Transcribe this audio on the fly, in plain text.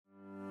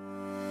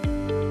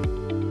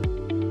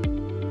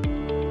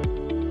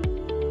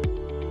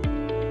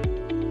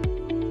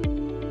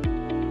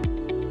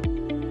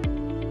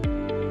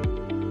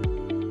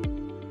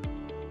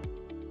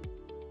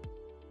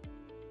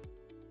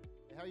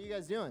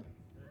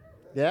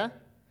Yeah?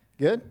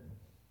 Good?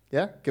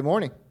 Yeah? Good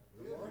morning.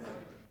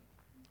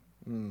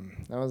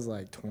 That was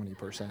like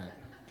 20%.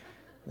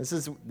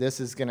 This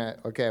is gonna,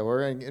 okay,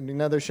 we're gonna get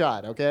another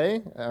shot,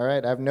 okay? All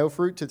right, I have no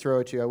fruit to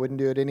throw at you. I wouldn't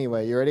do it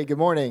anyway. You ready? Good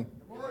morning.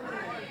 Good morning.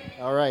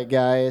 All right,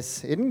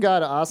 guys. Isn't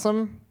God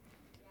awesome?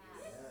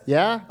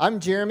 Yeah,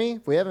 I'm Jeremy.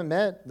 If we haven't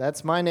met,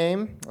 that's my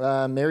name.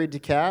 Married to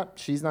Kat.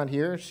 She's not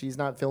here. She's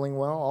not feeling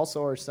well.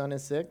 Also, our son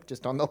is sick,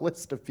 just on the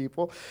list of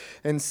people.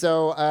 And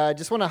so I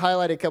just want to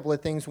highlight a couple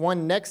of things.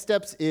 One, Next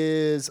Steps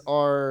is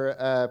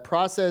our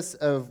process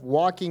of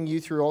walking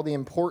you through all the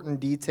important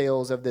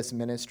details of this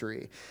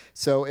ministry.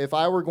 So if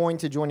I were going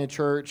to join a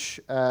church,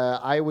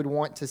 I would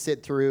want to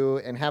sit through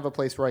and have a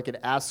place where I could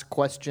ask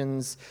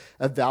questions,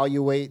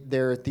 evaluate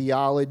their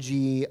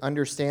theology,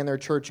 understand their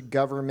church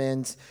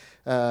government,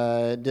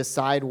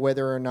 decide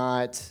whether or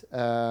not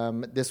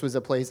this was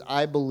a place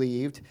I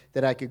believed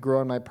that I could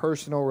grow in my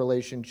personal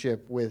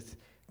relationship with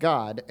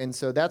God. And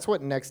so that's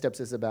what Next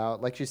Steps is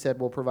about. Like she said,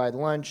 we'll provide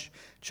lunch,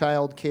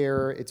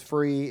 childcare. It's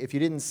free. If you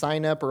didn't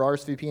sign up or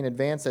RSVP in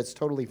advance, that's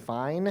totally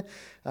fine.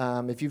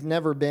 If you've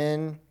never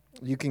been,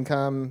 you can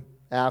come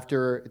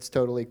after. It's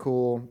totally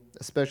cool,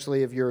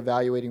 especially if you're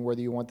evaluating whether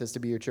you want this to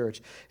be your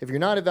church. If you're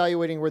not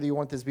evaluating whether you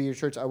want this to be your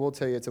church, I will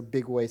tell you it's a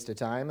big waste of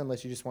time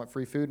unless you just want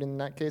free food. In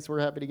that case,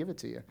 we're happy to give it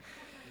to you.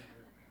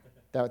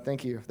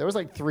 Thank you. There was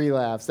like 3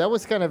 laughs. That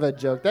was kind of a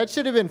joke. That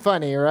should have been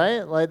funny,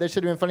 right? Like, that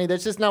should have been funny.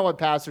 That's just not what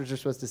pastors are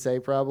supposed to say,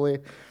 probably.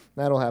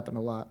 That'll happen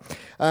a lot.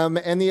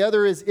 And the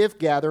other is If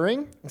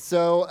Gathering.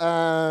 So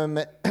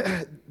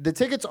the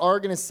tickets are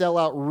going to sell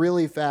out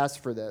really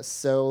fast for this.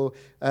 So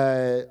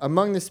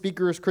among the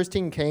speakers,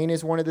 Christine Kane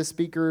is one of the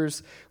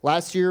speakers.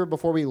 Last year,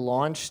 before we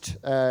launched,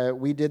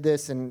 we did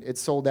this, and it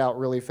sold out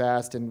really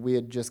fast, and we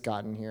had just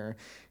gotten here.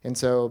 And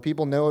so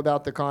people know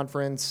about the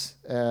conference.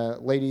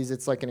 Ladies,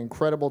 it's like an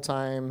incredible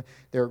time.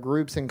 There are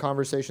groups and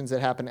conversations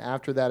that happen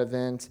after that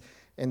event.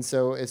 And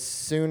so as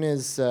soon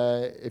as,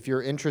 if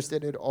you're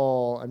interested at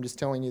all, I'm just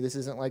telling you, this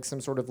isn't like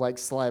some sort of like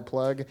sly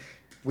plug.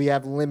 We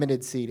have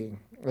limited seating.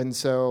 And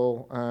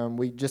so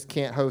we just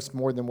can't host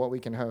more than what we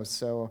can host.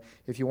 So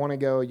if you want to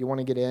go, you want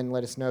to get in,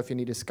 let us know. If you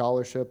need a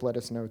scholarship, let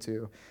us know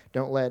too.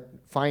 Don't let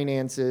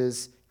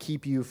finances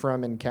keep you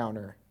from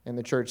Encounter. And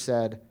the church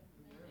said,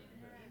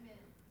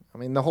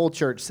 the whole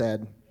church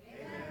said,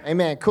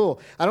 Amen.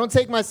 Cool. I don't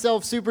take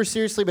myself super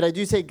seriously, but I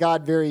do take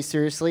God very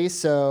seriously.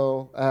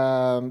 So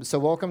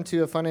welcome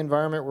to a fun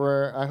environment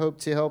where I hope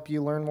to help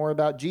you learn more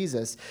about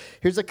Jesus.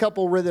 Here's a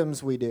couple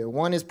rhythms we do.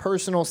 One is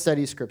personal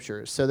study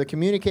scriptures. So the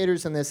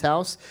communicators in this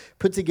house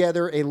put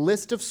together a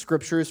list of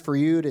scriptures for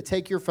you to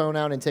take your phone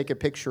out and take a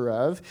picture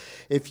of.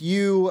 If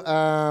you,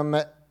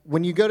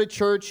 when you go to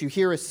church, you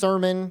hear a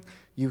sermon,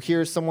 you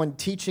hear someone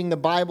teaching the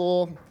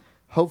Bible,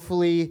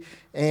 hopefully,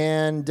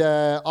 and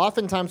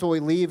oftentimes what we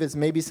leave is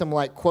maybe some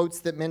like quotes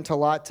that meant a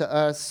lot to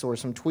us, or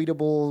some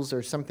tweetables,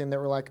 or something that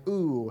we're like,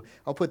 ooh,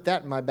 I'll put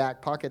that in my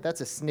back pocket.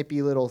 That's a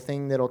snippy little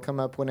thing that'll come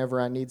up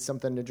whenever I need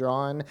something to draw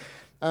on.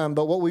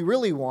 But what we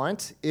really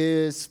want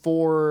is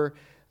for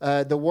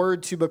the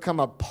word to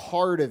become a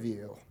part of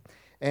you.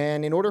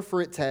 And in order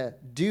for it to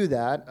do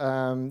that,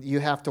 you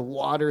have to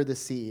water the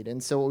seed.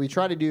 And so what we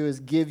try to do is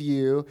give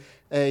you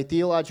a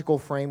theological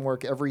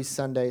framework every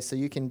Sunday so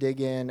you can dig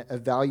in,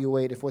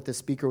 evaluate if what the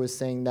speaker was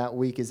saying that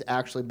week is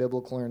actually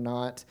biblical or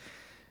not.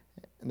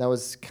 And that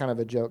was kind of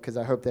a joke because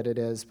I hope that it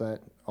is,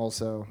 but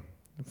also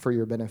for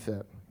your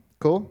benefit.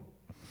 Cool?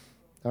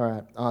 All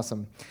right,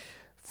 awesome.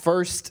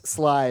 First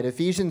slide,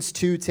 Ephesians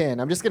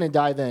 2:10. I'm just going to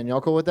dive in. Y'all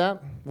cool with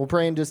that? We'll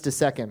pray in just a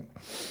second.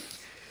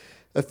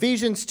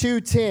 Ephesians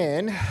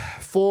 2:10,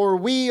 for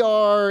we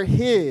are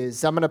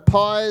his. I'm going to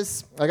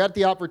pause. I got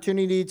the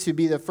opportunity to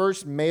be the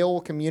first male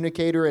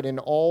communicator at an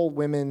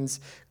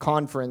all-women's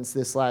conference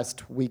this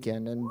last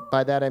weekend. And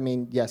by that, I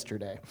mean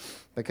yesterday.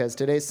 Because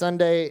today's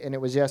Sunday, and it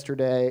was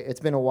yesterday.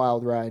 It's been a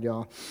wild ride,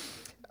 y'all.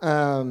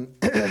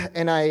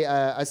 And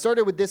I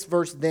started with this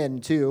verse then,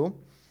 too.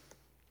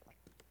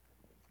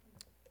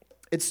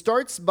 It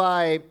starts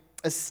by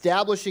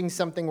establishing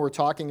something we're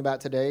talking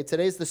about today.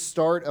 Today's the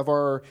start of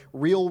our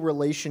Real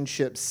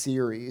Relationship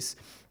series.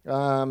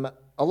 A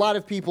lot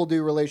of people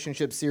do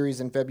relationship series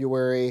in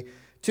February,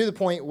 to the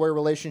point where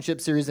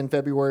relationship series in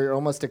February are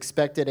almost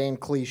expected and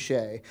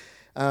cliche.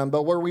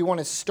 But where we want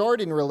to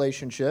start in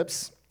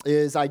relationships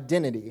is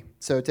identity.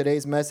 So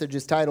today's message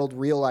is titled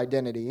Real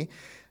Identity.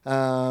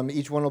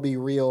 Each one will be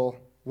real,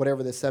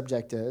 whatever the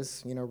subject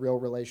is. Real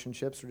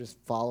relationships. We're just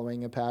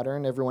following a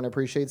pattern. Everyone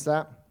appreciates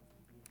that?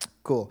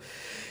 Cool.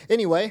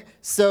 Anyway,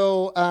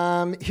 so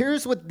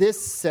here's what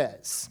this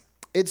says.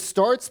 It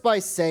starts by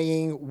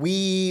saying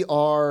we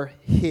are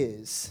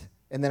his.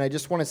 And then I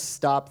just want to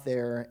stop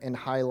there and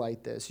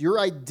highlight this. Your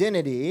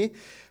identity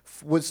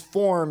was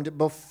formed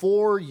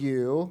before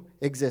you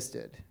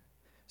existed.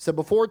 So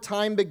before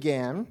time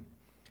began,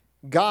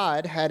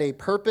 God had a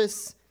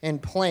purpose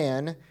and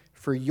plan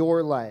for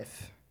your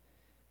life.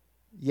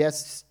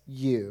 Yes,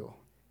 you.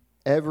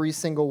 Every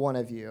single one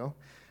of you.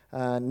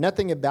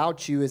 Nothing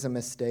about you is a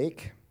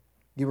mistake.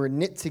 You were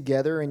knit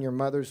together in your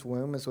mother's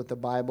womb, is what the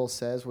Bible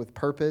says, with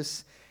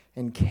purpose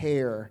and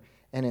care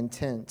and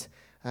intent.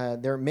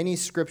 There are many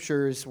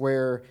scriptures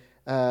where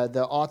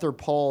the author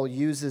Paul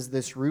uses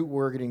this root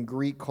word in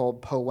Greek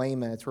called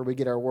poema. It's where we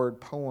get our word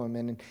poem.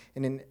 And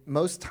in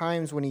most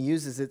times when he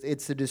uses it,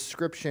 it's a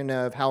description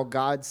of how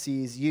God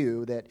sees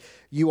you, that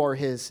you are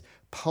his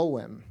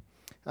poem.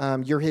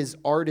 You're his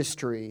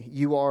artistry.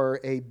 You are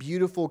a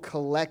beautiful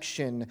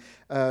collection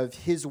of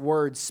his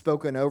words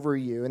spoken over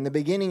you. In the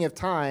beginning of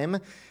time,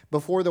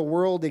 before the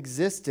world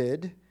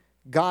existed,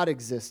 God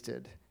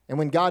existed. And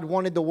when God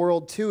wanted the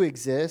world to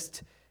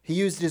exist, he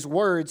used his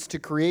words to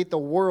create the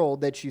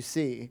world that you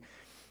see.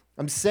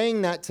 I'm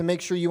saying that to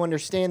make sure you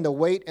understand the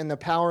weight and the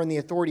power and the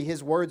authority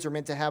his words are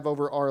meant to have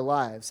over our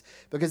lives.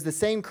 Because the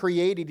same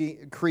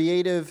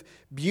creative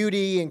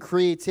beauty and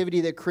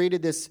creativity that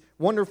created this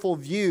wonderful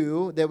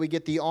view that we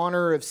get the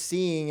honor of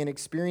seeing and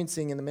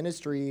experiencing in the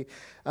ministry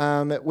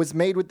was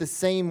made with the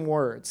same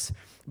words.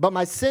 But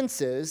my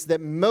sense is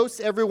that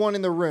most everyone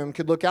in the room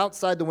could look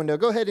outside the window.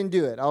 Go ahead and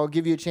do it. I'll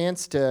give you a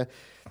chance to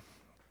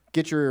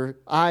get your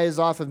eyes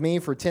off of me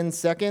for 10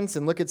 seconds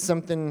and look at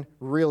something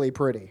really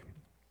pretty.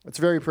 It's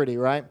very pretty,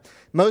 right?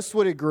 Most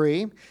would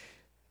agree.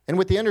 And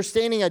with the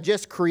understanding I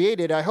just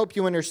created, I hope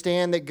you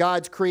understand that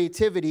God's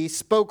creativity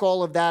spoke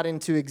all of that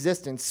into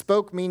existence.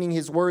 Spoke meaning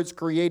his words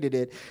created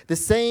it. The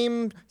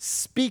same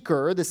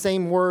speaker, the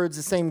same words,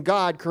 the same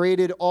God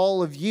created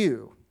all of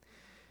you.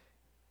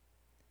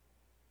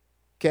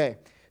 Okay.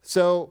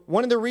 So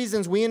one of the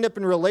reasons we end up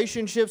in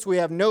relationships we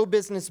have no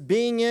business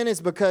being in is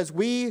because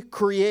we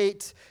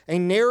create a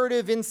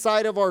narrative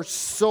inside of our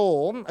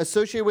soul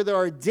associated with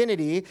our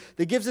identity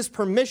that gives us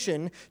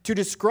permission to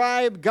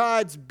describe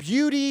God's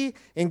beauty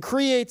and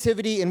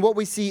creativity and what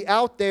we see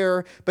out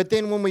there. But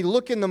then when we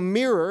look in the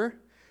mirror,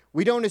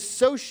 we don't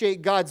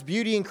associate God's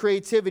beauty and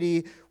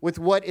creativity with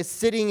what is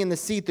sitting in the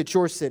seat that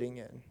you're sitting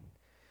in.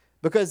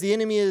 Because the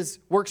enemy has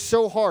worked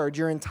so hard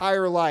your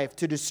entire life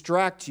to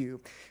distract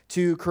you,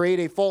 to create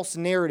a false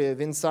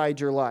narrative inside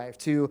your life,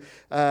 to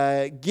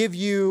give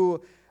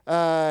you,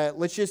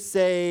 let's just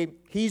say,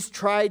 he's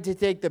tried to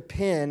take the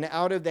pen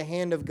out of the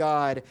hand of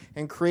God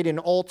and create an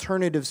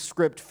alternative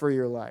script for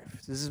your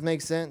life. Does this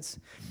make sense?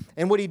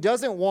 And what he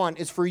doesn't want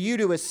is for you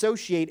to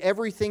associate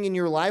everything in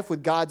your life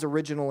with God's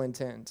original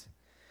intent.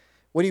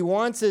 What he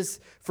wants is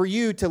for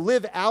you to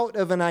live out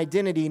of an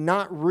identity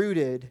not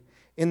rooted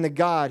in the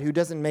God who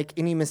doesn't make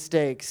any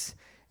mistakes.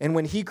 And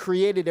when he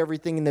created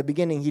everything in the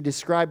beginning, he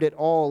described it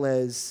all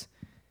as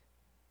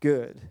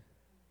good.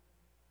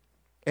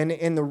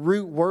 And the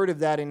root word of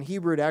that in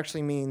Hebrew, it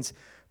actually means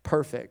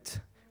perfect,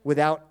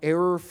 without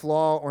error,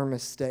 flaw, or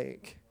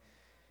mistake.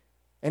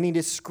 And he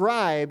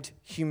described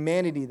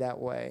humanity that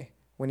way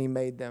when he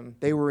made them.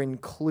 They were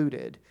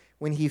included.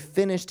 When he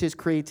finished his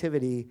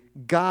creativity,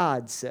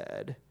 God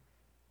said,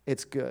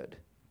 it's good.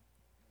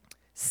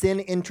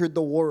 Sin entered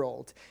the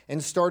world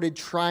and started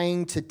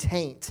trying to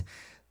taint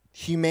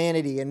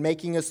humanity and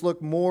making us look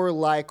more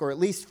like, or at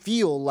least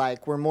feel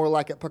like, we're more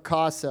like a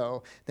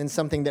Picasso than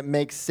something that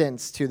makes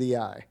sense to the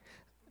eye.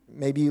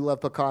 Maybe you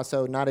love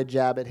Picasso, not a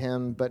jab at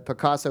him, but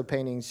Picasso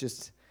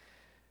paintings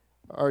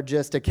are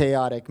just a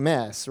chaotic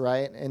mess,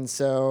 right? And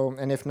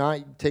if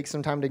not, take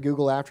some time to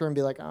Google after and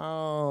be like,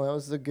 oh, that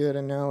was a good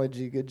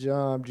analogy. Good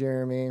job,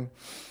 Jeremy.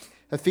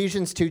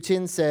 Ephesians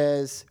 2:10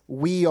 says,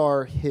 we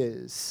are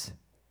his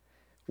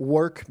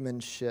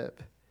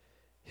workmanship,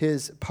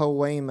 his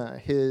poema,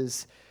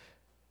 his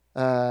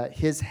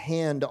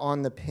hand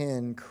on the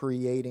pen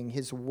creating,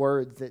 his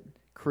words that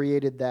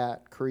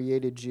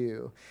created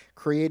you,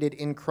 created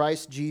in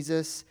Christ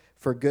Jesus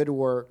for good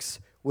works,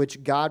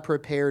 which God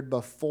prepared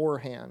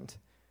beforehand.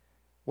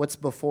 What's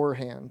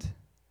beforehand?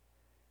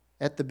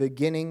 At the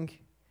beginning,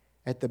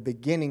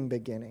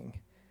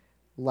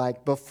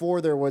 like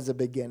before there was a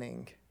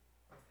beginning.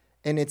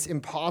 And it's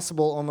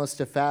impossible almost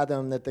to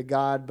fathom that the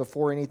God,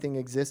 before anything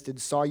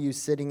existed, saw you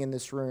sitting in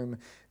this room,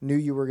 knew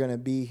you were going to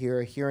be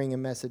here, hearing a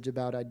message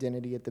about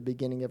identity at the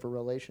beginning of a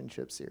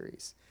relationship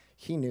series.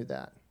 He knew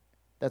that.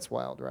 That's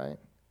wild, right?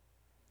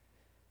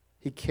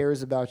 He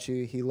cares about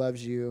you, he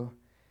loves you,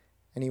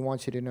 and he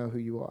wants you to know who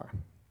you are.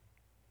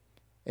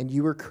 And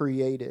you were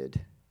created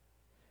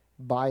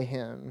by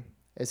him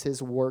as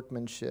his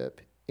workmanship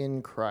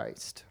in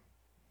Christ,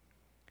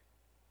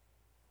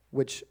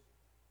 which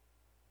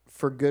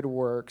for good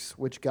works,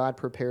 which God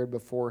prepared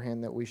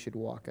beforehand that we should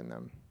walk in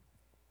them.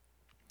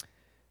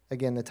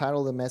 Again, the title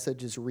of the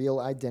message is Real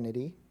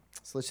Identity.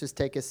 So let's just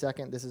take a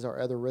second. This is our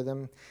other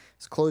rhythm.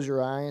 Just close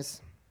your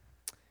eyes.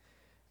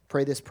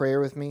 Pray this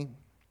prayer with me.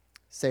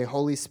 Say,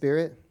 Holy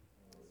Spirit,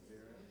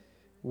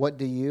 what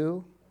do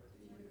you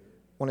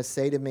want to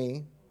say to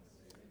me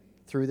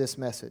through this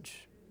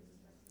message?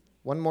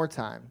 One more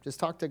time. Just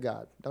talk to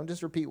God. Don't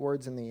just repeat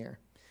words in the air.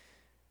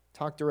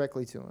 Talk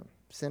directly to him.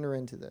 Send her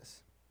into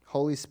this.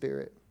 Holy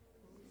Spirit,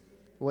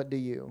 what do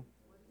you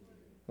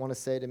want to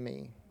say to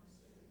me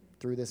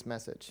through this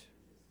message?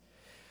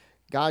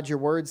 God, your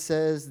word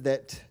says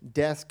that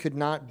death could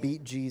not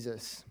beat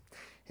Jesus,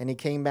 and he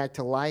came back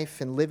to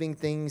life, and living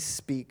things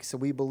speak, so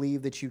we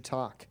believe that you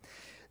talk.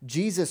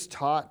 Jesus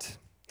taught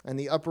and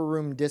the upper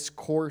room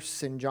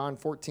discourse in John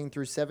 14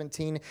 through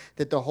 17,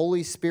 that the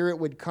Holy Spirit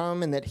would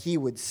come and that he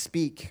would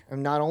speak.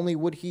 And not only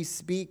would he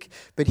speak,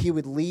 but he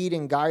would lead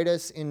and guide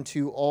us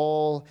into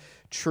all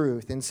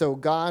truth. And so,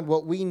 God,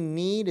 what we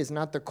need is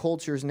not the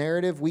culture's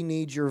narrative. We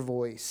need your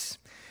voice.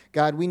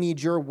 God, we need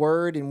your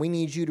word, and we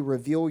need you to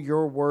reveal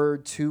your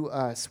word to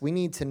us. We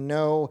need to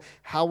know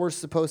how we're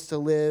supposed to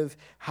live,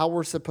 how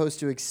we're supposed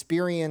to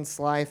experience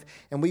life,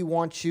 and we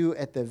want you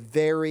at the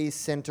very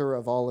center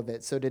of all of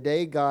it. So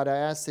today, God, I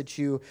ask that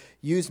you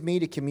use me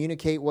to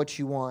communicate what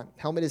you want.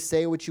 Help me to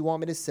say what you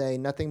want me to say,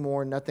 nothing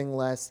more, nothing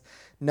less,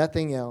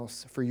 nothing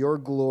else, for your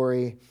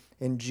glory.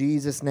 In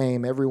Jesus'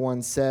 name,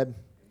 everyone said,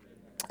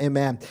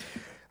 amen.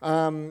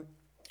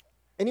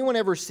 Anyone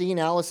ever seen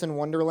Alice in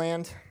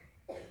Wonderland?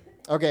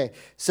 Okay,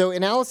 so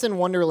in Alice in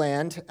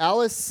Wonderland,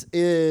 Alice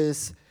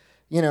is,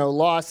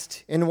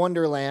 lost in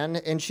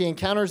Wonderland, and she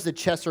encounters the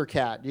Cheshire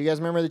Cat. Do you guys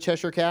remember the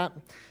Cheshire Cat?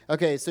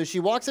 Okay, so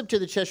she walks up to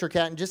the Cheshire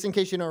Cat, and just in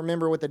case you don't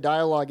remember what the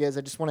dialogue is,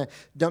 I just want to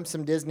dump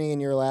some Disney in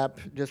your lap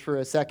just for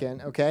a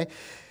second, okay?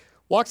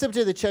 Walks up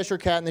to the Cheshire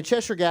Cat, and the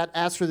Cheshire Cat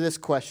asks her this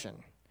question: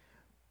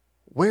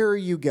 where are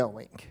you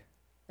going?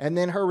 And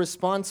then her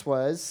response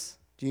was,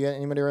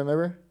 anybody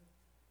remember?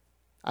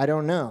 I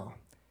don't know.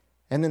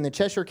 And then the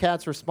Cheshire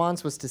Cat's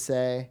response was to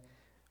say,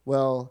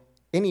 well,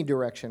 any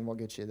direction will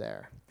get you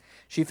there.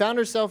 She found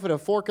herself at a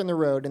fork in the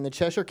road, and the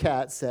Cheshire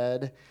Cat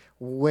said,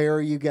 where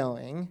are you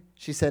going?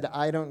 She said,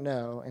 I don't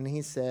know. And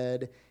he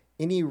said,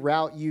 any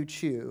route you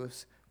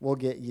choose will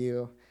get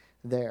you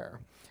there.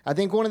 I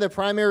think one of the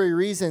primary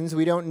reasons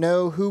we don't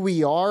know who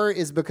we are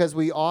is because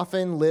we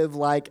often live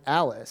like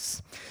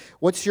Alice.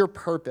 What's your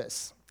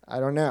purpose? I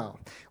don't know.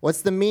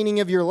 What's the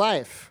meaning of your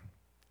life?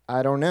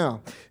 I don't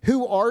know.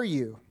 Who are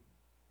you?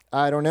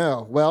 I don't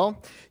know.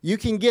 Well, you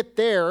can get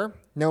there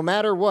no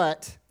matter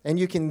what, and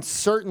you can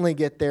certainly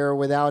get there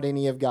without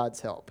any of God's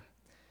help.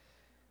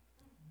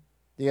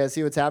 Do you guys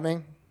see what's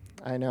happening?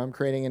 I know I'm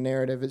creating a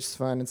narrative. It's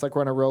fun. It's like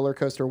we're on a roller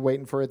coaster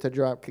waiting for it to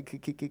drop.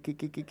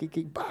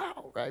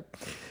 Bow, right?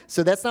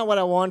 So that's not what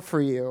I want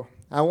for you.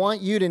 I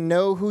want you to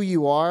know who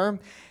you are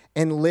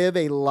and live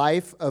a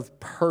life of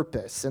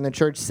purpose. And the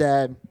church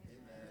said,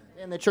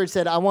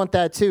 I want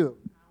that too.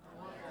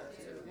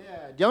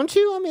 Don't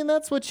you? I mean,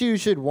 that's what you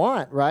should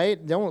want,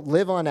 right? Don't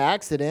live on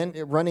accident,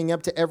 running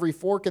up to every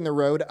fork in the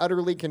road,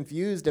 utterly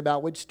confused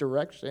about which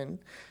direction,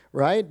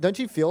 right? Don't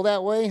you feel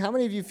that way? How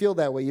many of you feel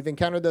that way? You've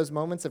encountered those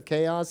moments of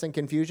chaos and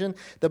confusion.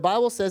 The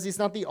Bible says he's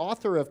not the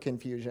author of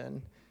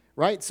confusion,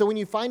 right? So when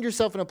you find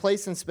yourself in a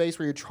place and space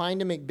where you're trying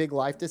to make big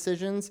life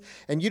decisions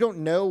and you don't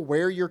know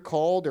where you're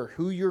called or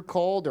who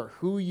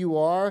you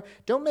are,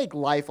 don't make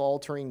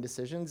life-altering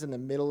decisions in the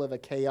middle of a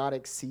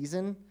chaotic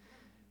season.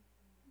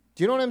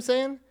 Do you know what I'm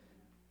saying?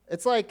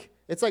 It's like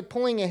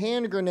pulling a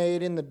hand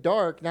grenade in the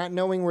dark, not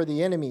knowing where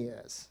the enemy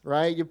is,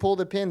 right? You pull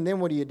the pin, then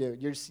what do?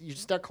 You're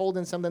stuck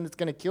holding something that's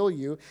going to kill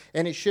you,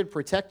 and it should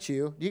protect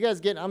you. Do you guys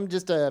get? I'm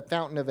just a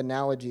fountain of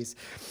analogies.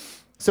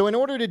 So in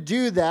order to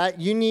do that,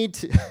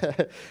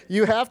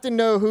 you have to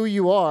know who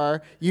you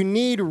are. You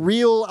need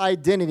real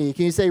identity.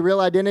 Can you say real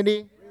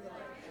identity?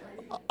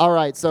 All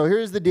right, so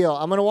here's the deal.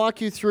 I'm going to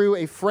walk you through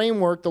a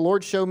framework the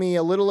Lord showed me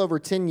a little over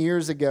 10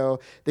 years ago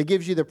that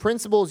gives you the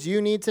principles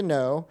you need to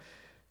know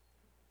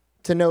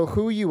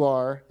who you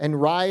are and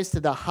rise to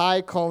the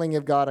high calling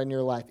of God on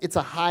your life. It's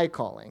a high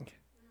calling.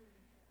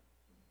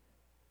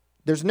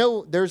 There's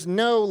no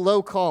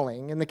low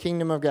calling in the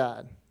kingdom of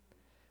God.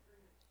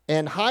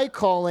 And high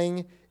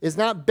calling is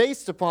not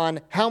based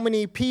upon how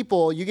many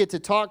people you get to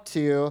talk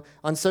to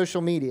on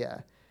social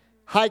media.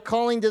 High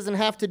calling doesn't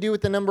have to do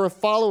with the number of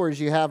followers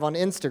you have on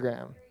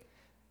Instagram.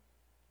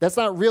 That's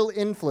not real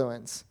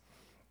influence.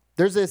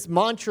 There's this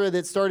mantra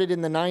that started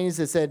in the 90s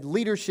that said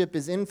leadership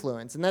is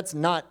influence, and that's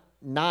not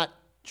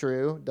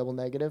true, double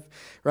negative,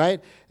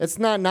 right? It's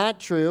not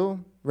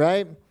true,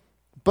 right?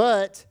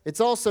 But it's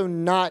also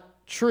not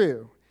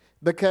true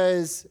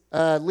because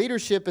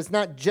leadership is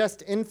not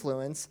just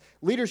influence.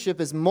 Leadership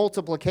is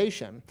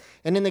multiplication.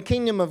 And in the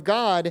kingdom of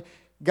God,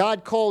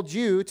 God called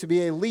you to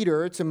be a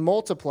leader, to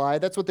multiply.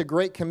 That's what the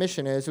Great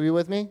Commission is. Are you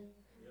with me?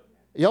 Yep.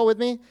 Y'all with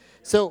me?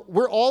 So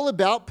we're all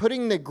about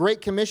putting the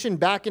Great Commission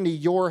back into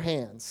your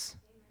hands.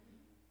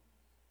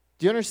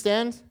 Do you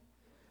understand?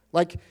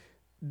 Like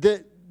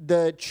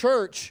the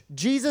church,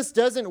 Jesus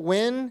doesn't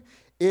win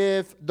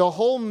if the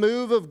whole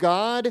move of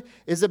God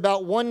is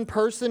about one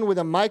person with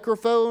a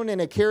microphone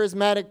and a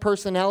charismatic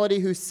personality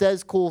who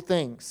says cool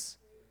things.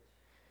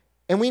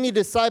 And we need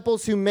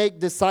disciples who make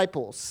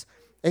disciples.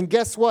 And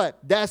guess what?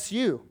 That's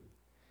you.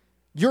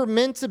 You're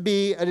meant to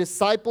be a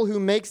disciple who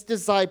makes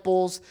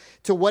disciples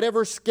to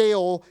whatever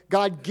scale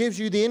God gives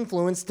you the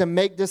influence to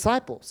make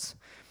disciples.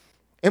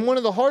 And one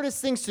of the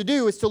hardest things to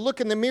do is to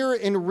look in the mirror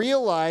and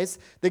realize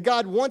that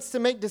God wants to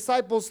make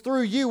disciples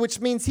through you,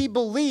 which means he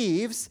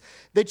believes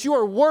that you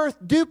are worth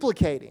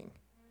duplicating.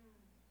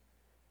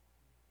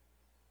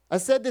 I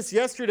said this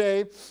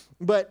yesterday,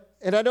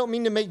 and I don't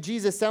mean to make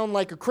Jesus sound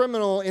like a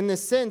criminal in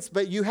this sense,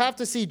 but you have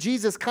to see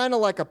Jesus kind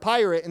of like a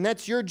pirate, and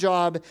that's your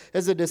job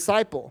as a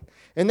disciple.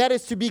 And that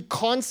is to be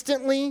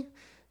constantly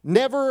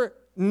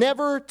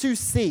never to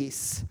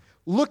cease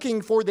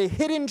looking for the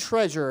hidden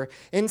treasure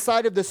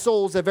inside of the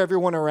souls of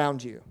everyone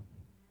around you.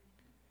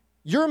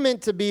 You're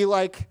meant to be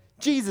like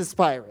Jesus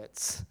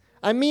pirates.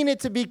 I mean it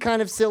to be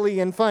kind of silly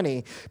and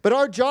funny. But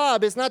our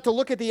job is not to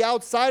look at the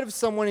outside of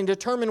someone and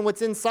determine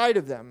what's inside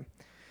of them.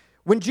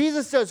 When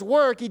Jesus does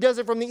work, he does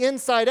it from the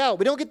inside out.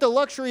 We don't get the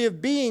luxury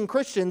of being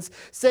Christians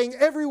saying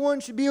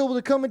everyone should be able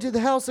to come into the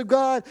house of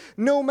God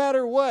no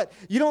matter what.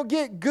 You don't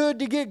get good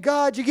to get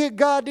God. You get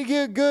God to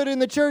get good.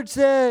 And the church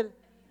said,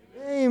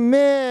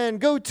 amen.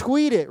 Go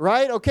tweet it,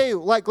 right? Okay,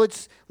 like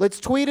let's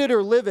tweet it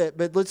or live it,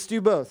 but let's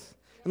do both.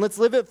 And let's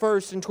live it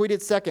first and tweet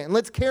it second. And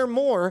let's care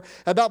more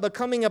about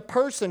becoming a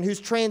person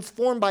who's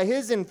transformed by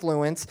his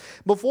influence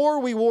before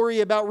we worry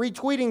about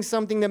retweeting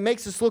something that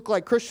makes us look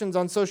like Christians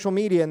on social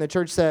media. And the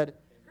church said,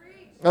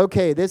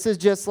 okay, this is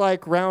just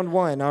like round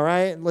one, all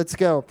right? Let's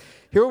go.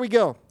 Here we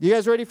go. You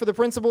guys ready for the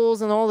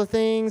principles and all the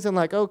things? And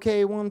like,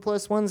 okay, 1 +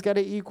 1's got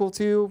to equal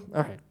 2.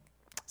 All right.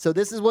 So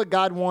this is what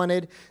God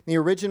wanted, the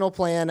original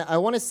plan. I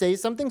want to say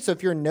something. So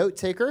if you're a note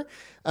taker,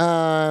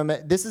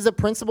 this is a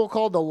principle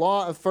called the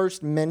law of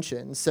first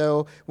mention.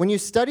 So when you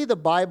study the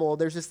Bible,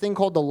 there's this thing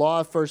called the law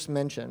of first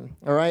mention.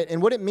 All right.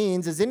 And what it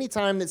means is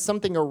anytime that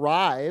something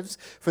arrives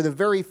for the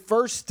very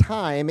first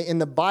time in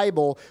the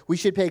Bible, we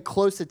should pay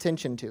close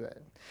attention to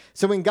it.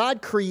 So when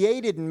God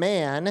created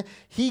man,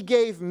 he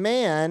gave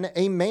man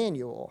a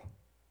manual.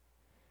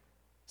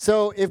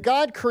 So if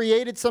God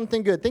created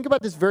something good, think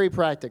about this very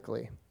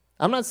practically.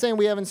 I'm not saying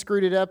we haven't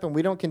screwed it up and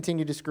we don't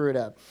continue to screw it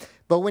up.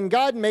 But when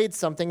God made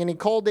something and he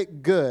called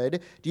it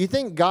good, do you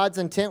think God's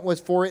intent was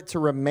for it to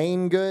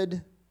remain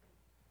good?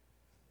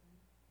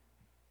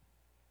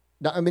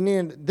 Now, I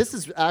mean, this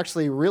is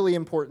actually really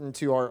important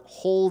to our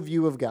whole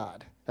view of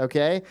God,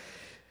 okay?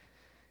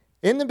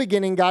 In the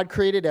beginning, God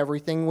created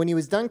everything. When he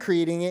was done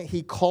creating it,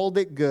 he called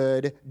it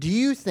good. Do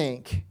you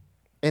think,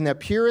 in the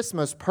purest,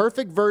 most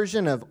perfect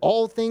version of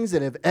all things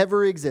that have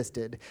ever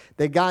existed,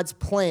 that God's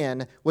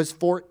plan was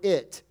for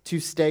it to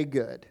stay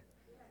good?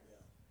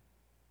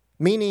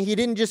 Meaning he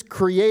didn't just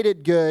create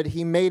it good,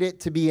 he made it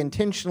to be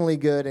intentionally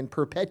good and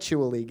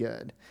perpetually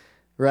good,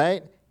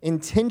 right?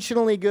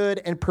 Intentionally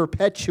good and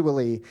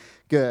perpetually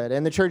good.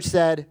 And the church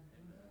said,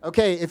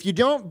 okay, if you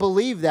don't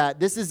believe that,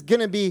 this is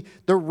going to be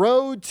the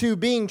road to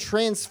being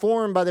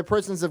transformed by the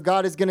presence of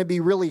God is going to be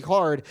really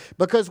hard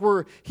because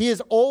he is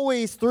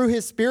always through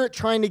his Spirit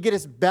trying to get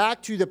us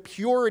back to the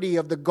purity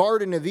of the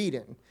Garden of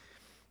Eden.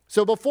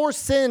 So before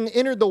sin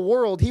entered the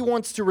world, he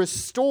wants to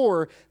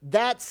restore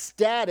that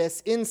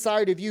status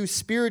inside of you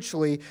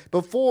spiritually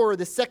before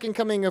the second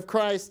coming of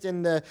Christ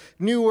and the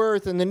new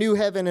earth and the new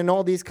heaven and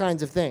all these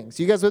kinds of things.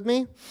 You guys with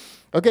me?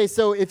 Okay,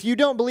 so if you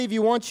don't believe he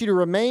wants you to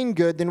remain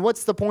good, then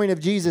what's the point of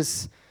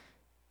Jesus,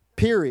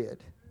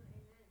 period?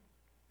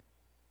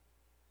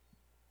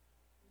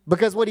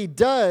 Because what he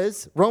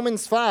does,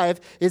 Romans 5,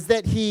 is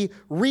that he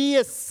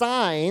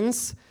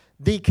reassigns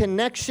the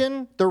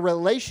connection, the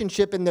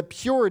relationship, and the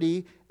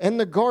purity in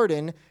the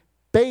garden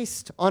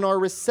based on our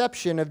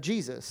reception of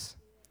Jesus.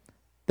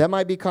 That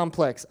might be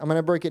complex. I'm going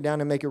to break it down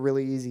and make it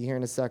really easy here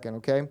in a second,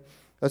 okay?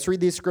 Let's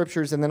read these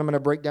scriptures, and then I'm going to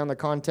break down the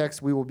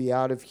context. We will be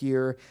out of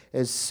here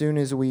as soon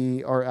as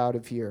we are out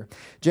of here.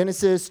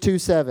 Genesis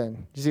 2:7.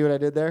 Did you see what I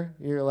did there?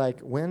 You're like,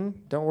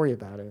 when? Don't worry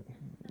about it.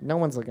 No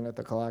one's looking at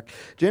the clock.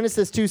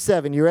 Genesis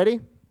 2:7. You ready?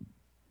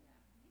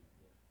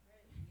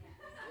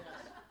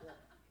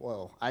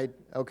 Whoa.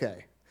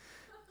 Okay.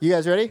 You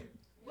guys ready?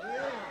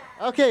 Yeah.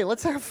 Okay,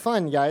 let's have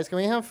fun, guys. Can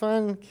we have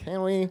fun?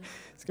 Can we?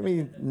 It's going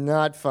to be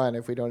not fun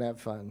if we don't have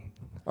fun.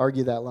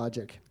 Argue that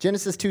logic.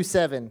 Genesis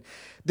 2:7.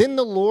 Then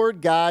the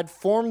Lord God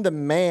formed the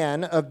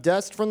man of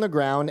dust from the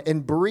ground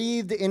and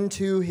breathed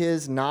into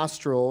his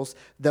nostrils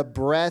the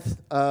breath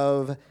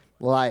of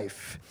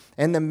life.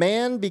 And the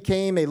man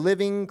became a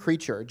living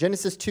creature.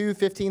 Genesis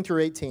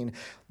 2:15-18.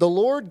 The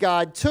Lord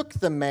God took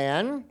the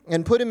man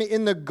and put him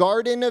in the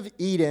Garden of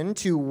Eden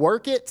to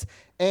work it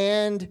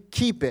and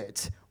keep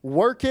it.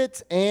 Work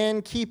it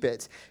and keep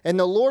it. And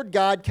the Lord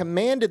God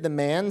commanded the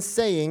man,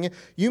 saying,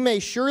 you may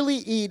surely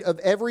eat of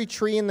every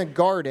tree in the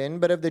garden,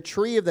 but of the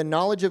tree of the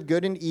knowledge of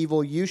good and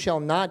evil you shall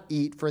not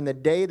eat, for in the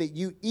day that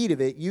you eat of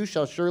it, you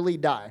shall surely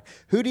die.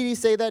 Who did he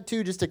say that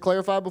to, just to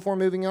clarify before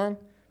moving on?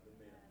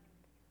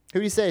 Who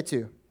did he say it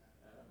to?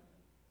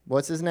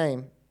 What's his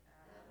name?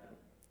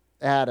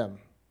 Adam.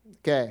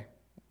 Okay.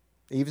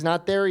 Eve's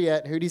not there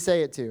yet. Who did he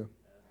say it to?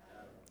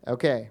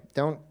 Okay.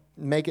 Don't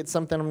make it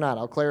something I'm not.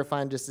 I'll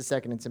clarify in just a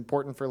second. It's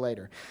important for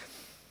later.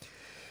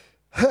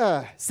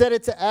 Said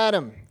it to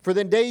Adam, for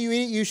the day you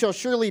eat it, you shall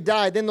surely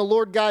die. Then the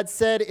Lord God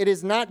said, it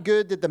is not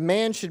good that the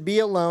man should be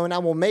alone. I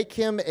will make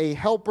him a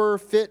helper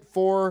fit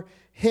for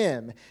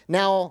him.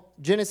 Now,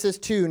 Genesis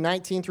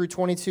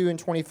 2:19-22 and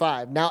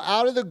 25. Now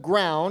out of the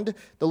ground,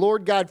 the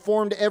Lord God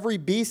formed every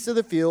beast of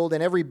the field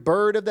and every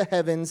bird of the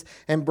heavens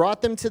and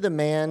brought them to the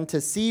man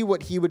to see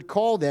what he would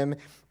call them.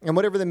 And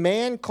whatever the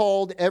man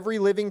called every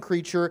living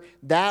creature,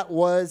 that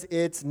was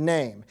its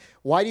name.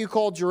 Why do you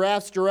call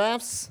giraffes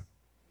giraffes?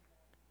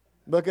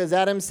 Because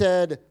Adam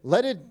said,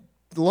 let a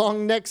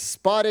long-necked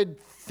spotted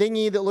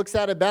thingy that looks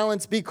out of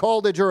balance be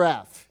called a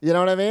giraffe? You know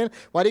what I mean?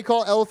 Why do you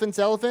call elephants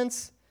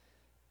elephants?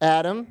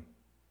 Adam.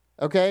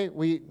 Okay,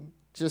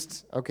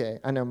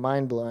 I know,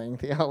 mind-blowing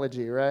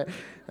theology, right?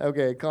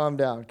 Okay, calm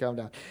down.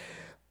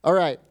 All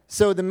right,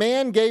 so the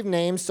man gave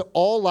names to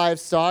all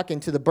livestock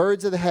and to the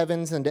birds of the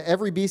heavens and to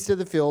every beast of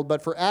the field,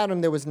 but for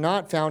Adam there was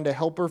not found a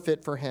helper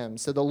fit for him.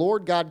 So the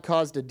Lord God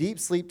caused a deep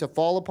sleep to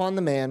fall upon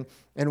the man,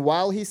 and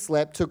while he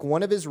slept, took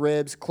one of his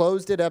ribs,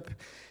 closed it up,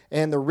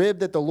 and the rib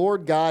that the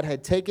Lord God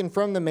had taken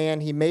from the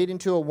man, he made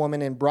into a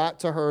woman and brought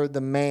to her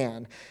the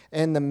man.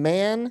 And the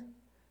man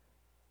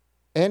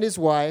and his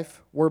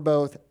wife were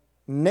both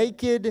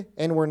naked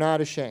and were not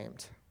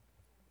ashamed.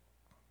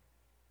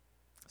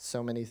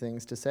 So many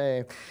things to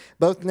say.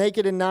 Both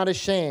naked and not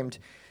ashamed.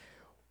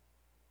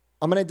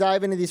 I'm going to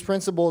dive into these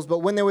principles, but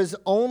when their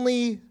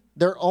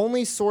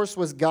only source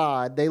was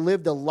God, they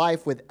lived a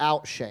life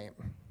without shame.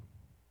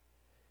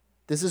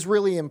 This is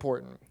really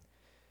important.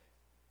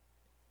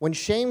 When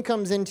shame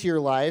comes into your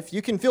life,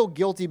 you can feel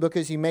guilty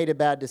because you made a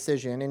bad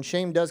decision, and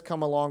shame does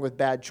come along with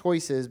bad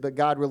choices, but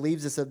God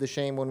relieves us of the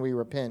shame when we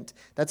repent.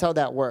 That's how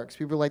that works.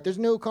 People are like, there's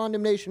no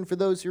condemnation for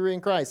those who are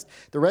in Christ.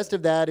 The rest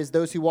of that is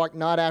those who walk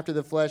not after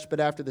the flesh, but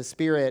after the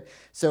Spirit.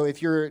 So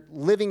if you're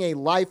living a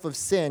life of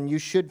sin, you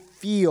should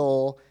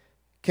feel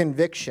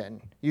conviction.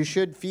 You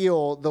should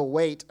feel the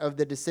weight of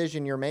the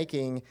decision you're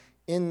making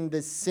in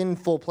the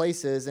sinful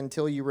places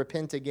until you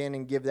repent again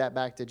and give that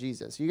back to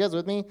Jesus. You guys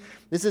with me?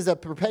 This is a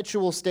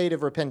perpetual state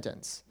of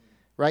repentance,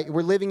 right?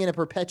 We're living in a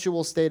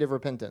perpetual state of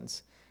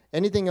repentance.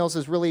 Anything else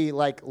is really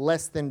like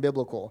less than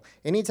biblical.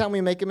 Anytime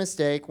we make a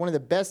mistake, one of the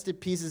best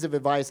pieces of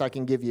advice I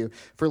can give you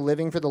for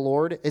living for the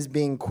Lord is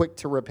being quick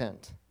to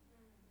repent.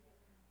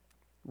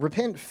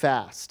 Repent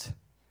fast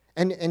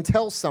and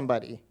tell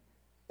somebody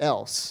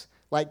else.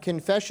 Like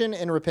confession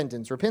and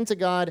repentance. Repent to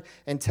God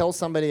and tell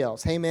somebody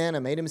else, hey man, I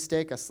made a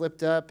mistake, I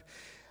slipped up,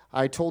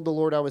 I told the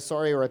Lord I was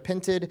sorry or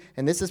repented,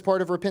 and this is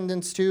part of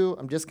repentance too.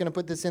 I'm just going to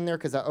put this in there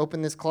because I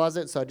opened this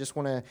closet, so I just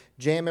want to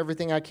jam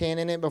everything I can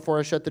in it before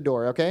I shut the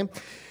door, okay?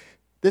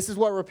 This is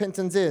what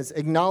repentance is,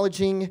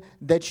 acknowledging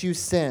that you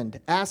sinned,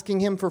 asking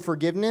him for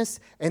forgiveness,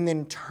 and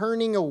then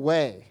turning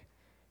away.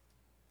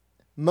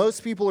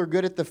 Most people are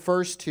good at the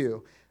first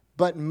two,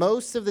 but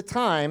most of the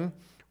time,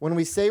 when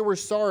we say we're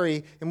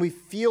sorry and we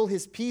feel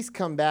his peace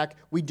come back,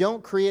 we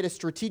don't create a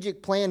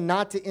strategic plan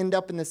not to end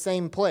up in the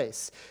same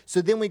place.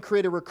 So then we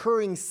create a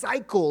recurring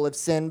cycle of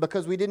sin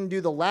because we didn't do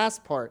the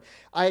last part.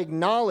 I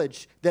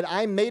acknowledge that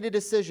I made a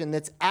decision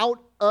that's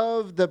out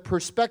of the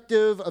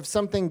perspective of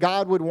something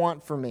God would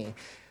want for me.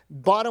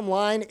 Bottom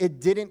line, it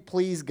didn't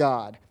please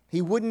God.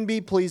 He wouldn't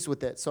be pleased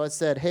with it. So I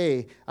said,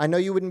 hey, I know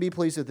you wouldn't be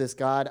pleased with this,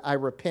 God. I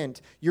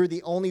repent. You're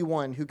the only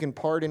one who can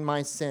pardon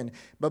my sin.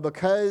 But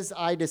because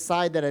I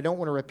decide that I don't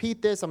want to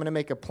repeat this, I'm going to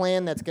make a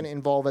plan that's going to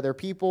involve other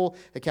people.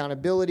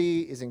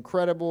 Accountability is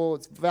incredible.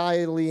 It's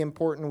vitally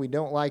important. We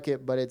don't like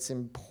it, but it's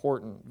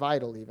important.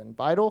 Vital even.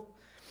 Vital?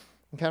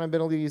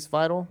 Accountability is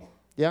vital?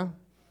 Yeah?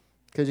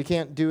 Because you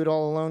can't do it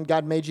all alone.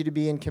 God made you to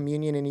be in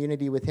communion and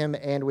unity with him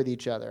and with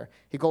each other.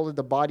 He called it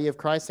the body of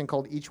Christ and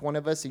called each one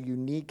of us a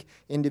unique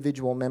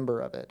individual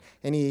member of it.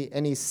 And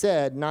he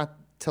said not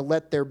to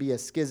let there be a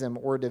schism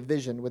or a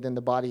division within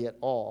the body at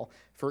all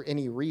for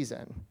any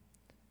reason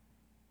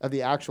of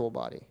the actual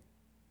body.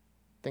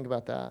 Think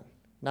about that.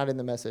 Not in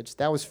the message.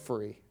 That was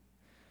free.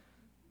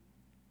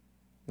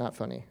 Not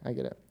funny. I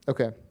get it.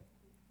 Okay.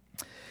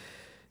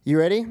 You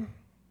ready?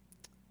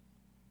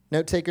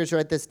 Note takers,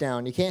 write this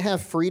down. You can't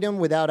have freedom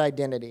without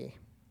identity.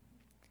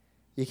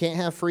 You can't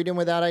have freedom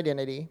without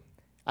identity.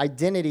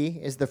 Identity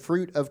is the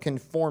fruit of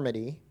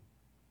conformity.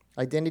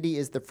 Identity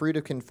is the fruit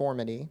of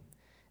conformity.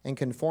 And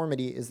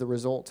conformity is the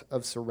result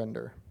of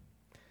surrender.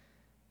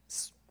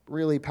 It's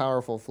really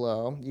powerful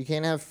flow. You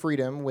can't have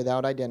freedom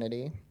without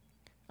identity.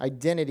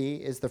 Identity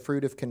is the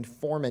fruit of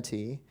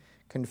conformity.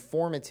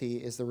 Conformity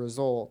is the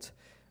result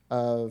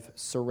of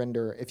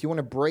surrender. If you want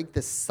to break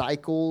the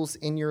cycles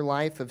in your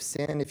life of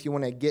sin, if you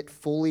want to get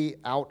fully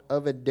out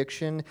of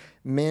addiction,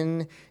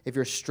 men, if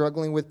you're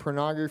struggling with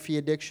pornography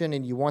addiction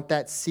and you want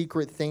that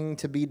secret thing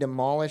to be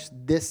demolished,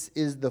 this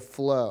is the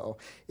flow.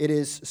 It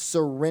is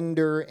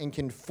surrender and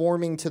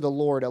conforming to the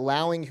Lord,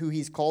 allowing who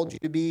he's called you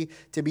to be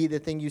the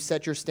thing you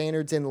set your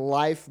standards in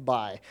life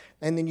by.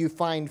 And then you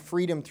find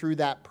freedom through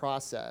that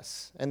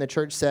process. And the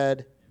church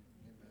said,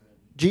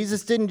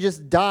 Jesus didn't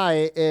just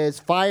die as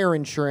fire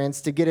insurance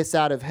to get us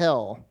out of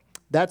hell.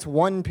 That's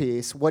one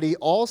piece. What he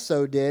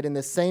also did in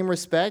the same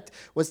respect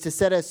was to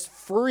set us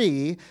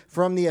free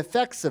from the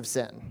effects of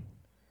sin.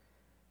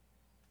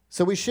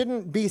 So we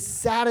shouldn't be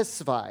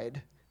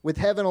satisfied with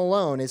heaven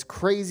alone, as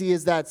crazy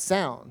as that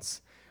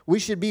sounds. We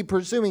should be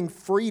pursuing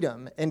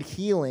freedom and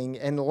healing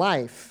and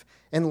life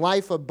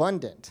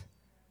abundant.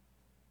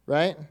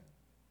 Right?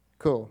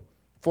 Cool.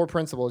 4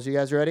 principles. You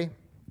guys ready?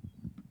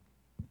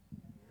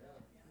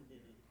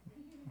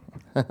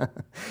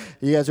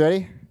 You guys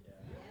ready?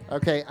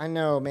 Okay, I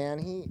know, man.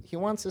 He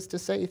wants us to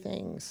say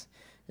things.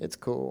 It's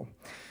cool.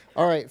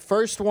 All right,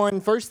 first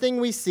thing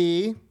we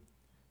see.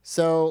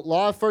 So,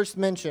 law of first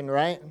mention,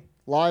 right?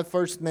 law of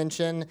first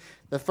mention,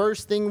 the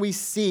first thing we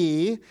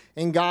see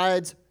in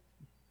God's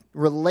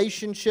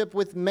relationship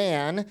with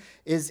man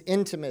is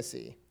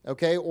intimacy,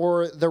 okay,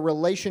 or the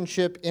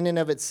relationship in and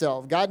of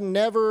itself. God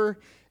never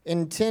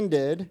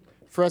intended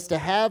for us to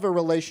have a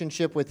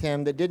relationship with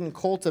him that didn't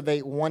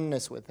cultivate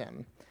oneness with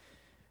him.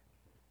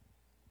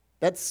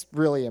 That's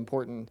really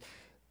important.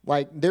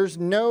 Like, there's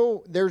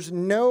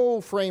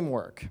no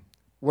framework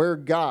where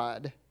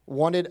God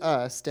wanted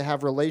us to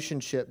have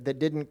relationship that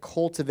didn't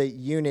cultivate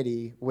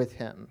unity with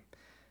him.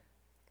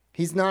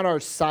 He's not our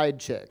side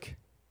chick.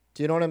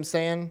 Do you know what I'm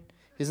saying?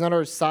 He's not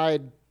our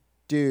side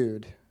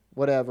dude,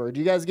 whatever. Do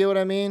you guys get what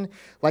I mean?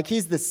 Like,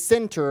 he's the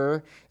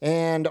center,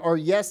 and our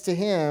yes to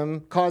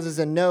him causes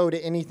a no to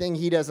anything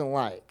he doesn't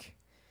like.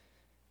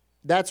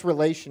 That's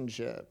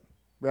relationship,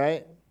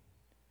 right?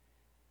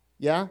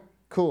 Yeah?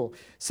 Cool.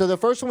 So the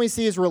first one we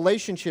see is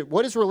relationship.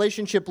 What does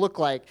relationship look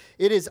like?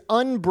 It is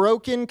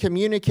unbroken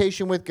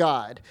communication with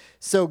God.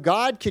 So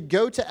God could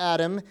go to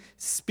Adam,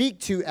 speak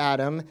to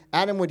Adam.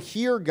 Adam would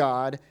hear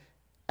God.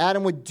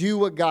 Adam would do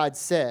what God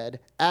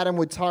said. Adam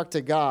would talk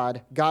to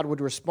God. God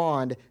would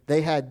respond.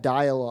 They had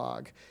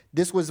dialogue.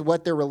 This was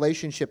what their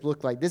relationship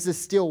looked like. This is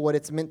still what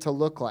it's meant to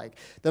look like.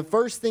 The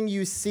first thing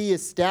you see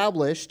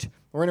established,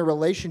 we're in a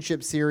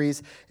relationship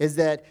series, is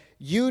that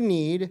you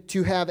need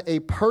to have a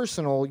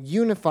personal,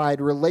 unified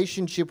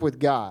relationship with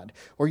God,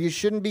 or you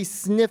shouldn't be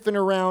sniffing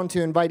around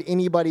to invite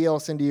anybody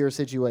else into your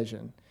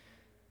situation.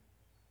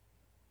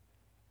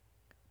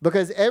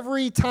 Because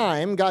every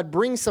time God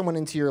brings someone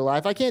into your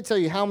life, I can't tell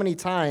you how many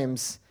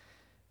times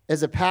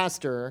as a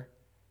pastor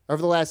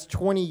over the last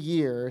 20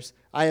 years,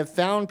 I have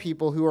found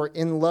people who are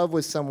in love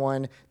with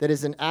someone that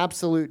is an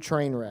absolute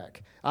train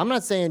wreck. I'm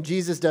not saying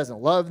Jesus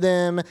doesn't love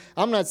them.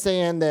 I'm not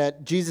saying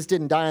that Jesus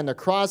didn't die on the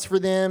cross for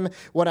them.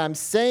 What I'm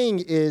saying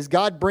is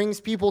God brings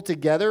people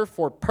together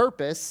for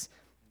purpose,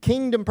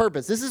 kingdom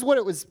purpose. This is what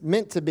it was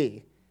meant to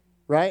be,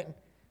 right?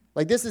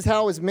 Like, this is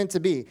how it was meant to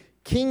be.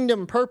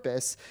 Kingdom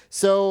purpose.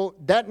 So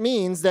that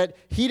means that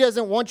he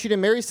doesn't want you to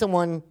marry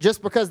someone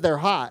just because they're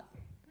hot,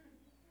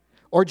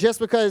 or just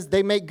because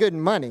they make good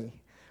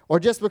money,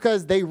 or just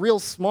because they real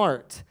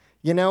smart,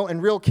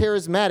 and real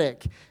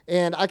charismatic,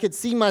 and I could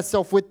see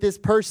myself with this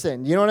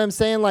person. You know what I'm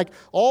saying? Like,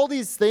 all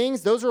these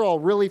things, those are all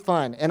really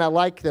fun, and I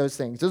like those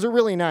things. Those are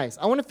really nice.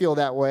 I want to feel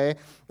that way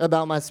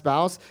about my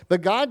spouse,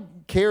 but God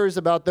cares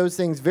about those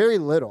things very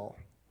little.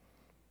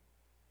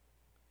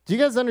 Do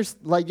you guys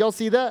understand? Like, y'all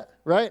see that,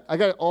 right? I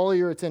got all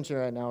your attention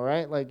right now,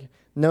 right? Like,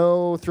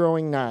 no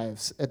throwing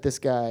knives at this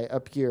guy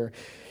up here.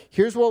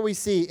 Here's what we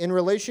see. In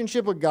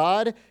relationship with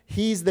God,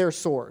 he's their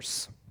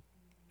source.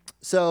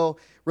 So,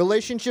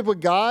 relationship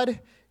with God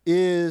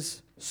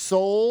is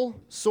soul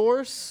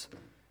source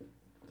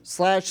 /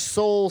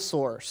 soul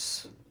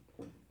source.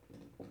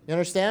 You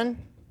understand?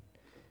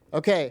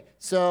 Okay,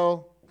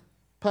 so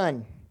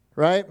pun,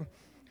 right?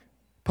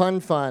 Pun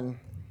fun.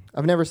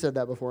 I've never said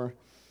that before.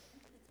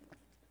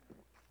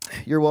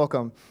 You're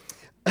welcome.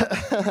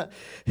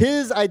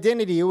 His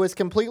identity was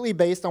completely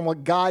based on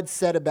what God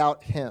said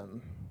about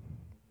him.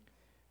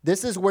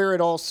 This is where it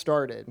all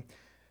started.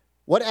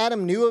 What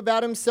Adam knew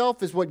about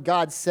himself is what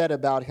God said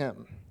about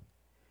him.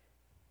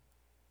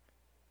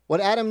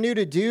 What Adam knew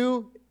to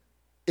do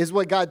is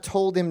what God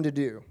told him to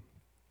do.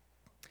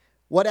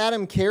 What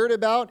Adam cared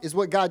about is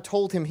what God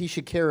told him he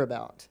should care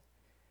about.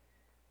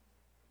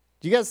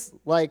 Do you guys,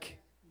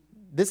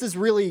 this is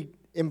really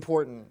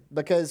important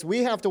because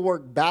we have to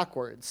work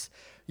backwards.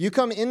 You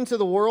come into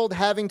the world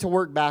having to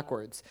work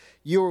backwards.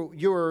 You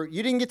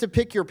didn't get to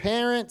pick your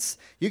parents.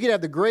 You could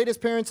have the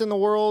greatest parents in the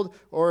world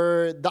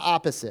or the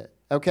opposite.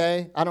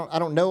 Okay? I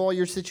don't know all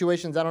your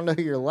situations. I don't know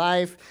your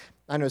life.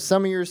 I know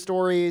some of your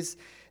stories,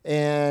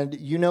 and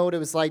you know what it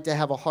was like to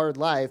have a hard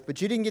life,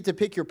 but you didn't get to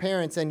pick your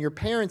parents, and your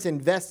parents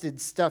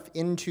invested stuff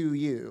into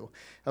you.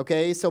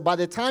 Okay? So by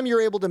the time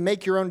you're able to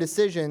make your own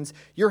decisions,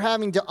 you're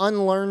having to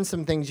unlearn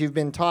some things you've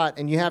been taught,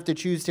 and you have to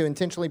choose to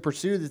intentionally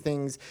pursue the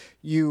things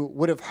you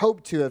would have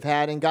hoped to have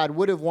had, and God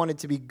would have wanted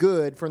to be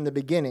good from the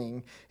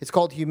beginning. It's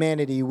called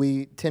humanity.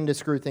 We tend to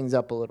screw things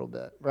up a little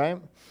bit, right?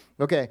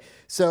 Okay,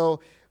 so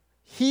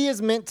he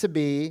is meant to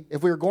be,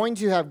 if we're going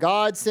to have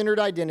God-centered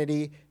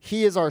identity,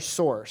 he is our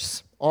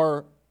source,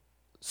 our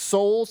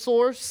soul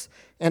source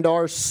and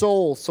our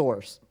soul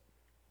source.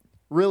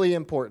 Really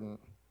important.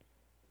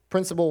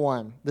 Principle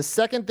 1. The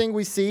second thing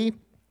we see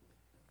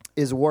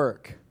is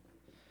work.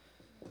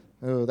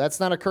 Oh, that's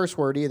not a curse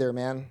word either,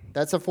 man.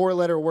 That's a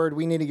 4-letter word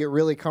we need to get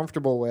really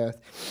comfortable with.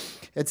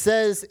 It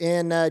says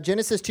in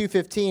Genesis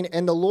 2:15,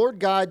 and the Lord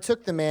God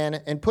took the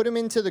man and put him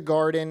into the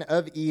Garden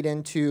of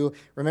Eden to,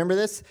 remember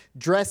this,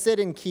 dress it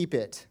and keep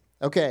it.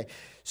 Okay,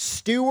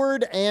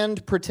 steward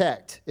and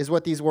protect is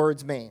what these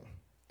words mean.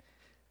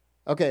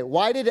 Okay,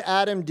 why did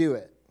Adam do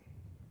it?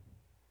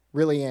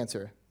 Really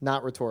answer,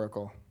 not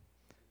rhetorical.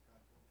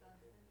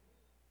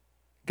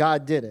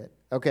 God did it.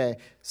 Okay,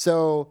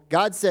 so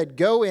God said,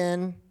 go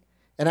in,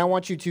 and I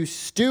want you to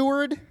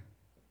steward.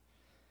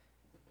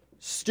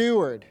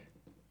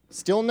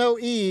 Still no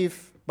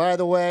Eve, by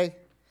the way.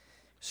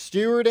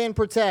 Steward and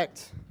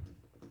protect.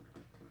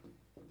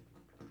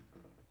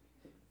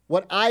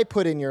 what I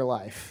put in your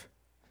life.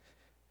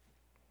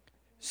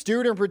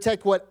 Steward and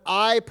protect what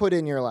I put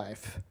in your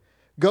life.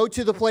 Go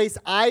to the place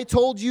I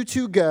told you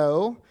to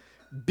go.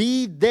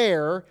 Be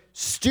there,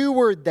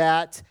 steward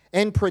that,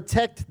 and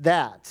protect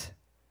that.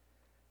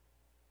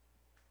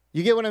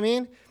 You get what I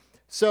mean?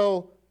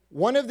 So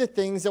one of the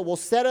things that will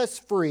set us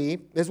free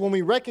is when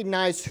we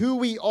recognize who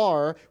we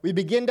are, we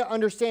begin to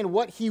understand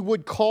what he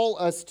would call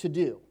us to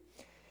do.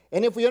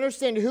 And if we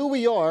understand who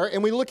we are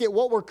and we look at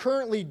what we're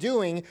currently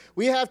doing,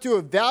 we have to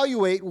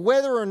evaluate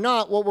whether or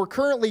not what we're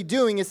currently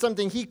doing is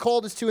something he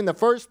called us to in the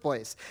first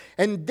place.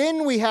 And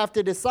then we have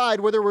to decide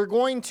whether we're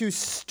going to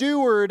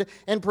steward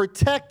and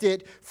protect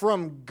it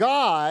from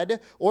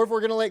God, or if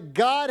we're going to let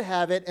God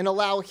have it and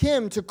allow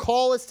him to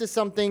call us to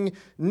something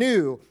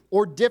new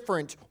or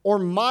different or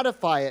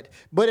modify it.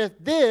 But if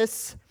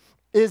this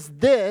is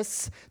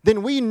this,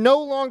 then we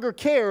no longer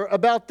care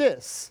about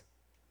this.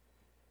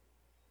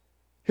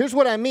 Here's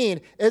what I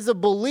mean. As a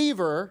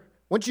believer,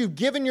 once you've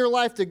given your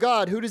life to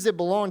God, who does it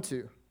belong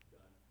to?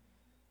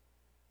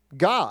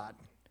 God.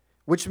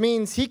 Which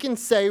means he can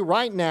say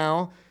right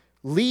now,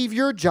 leave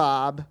your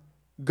job,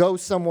 go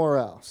somewhere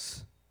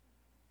else.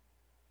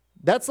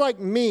 That's like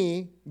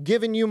me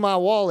giving you my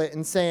wallet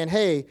and saying,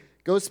 hey,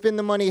 go spend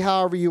the money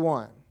however you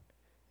want.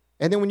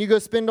 And then when you go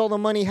spend all the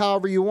money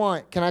however you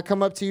want, can I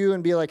come up to you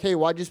and be like, hey,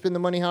 why'd you spend the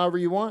money however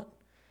you want?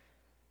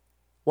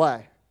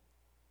 Why?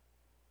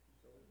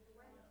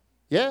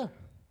 Yeah,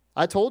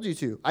 I told you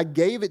to. I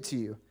gave it to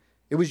you.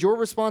 It was your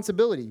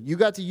responsibility. You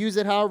got to use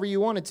it however you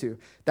wanted to.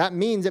 That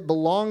means it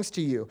belongs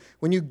to you.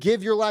 When you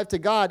give your life to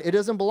God, it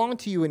doesn't belong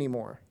to you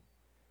anymore.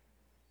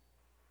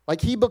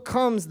 Like he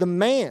becomes the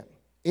man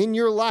in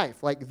your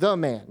life, like the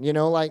man,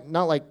 like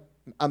not like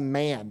a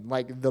man,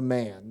 like the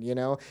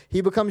man,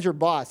 He becomes your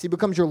boss. He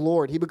becomes your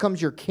Lord. He becomes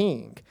your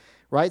king.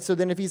 Right? So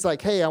then if he's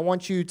like, hey, I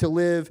want you to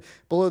live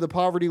below the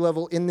poverty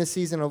level in this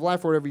season of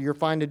life or whatever, you're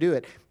fine to do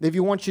it. If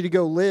you want you to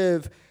go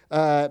live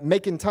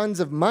making tons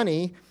of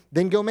money,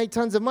 then go make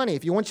tons of money.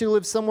 If you want you to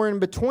live somewhere in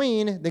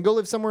between, then go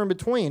live somewhere in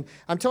between.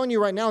 I'm telling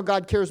you right now,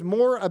 God cares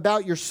more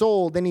about your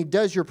soul than he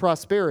does your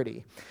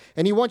prosperity.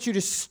 And he wants you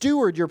to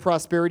steward your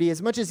prosperity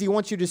as much as he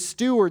wants you to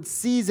steward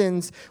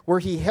seasons where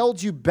he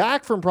held you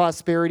back from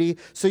prosperity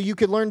so you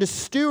could learn to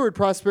steward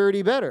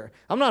prosperity better.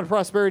 I'm not a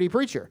prosperity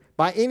preacher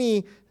by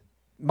any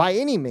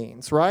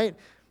means, right?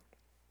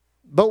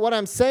 But what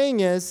I'm saying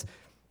is,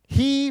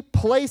 he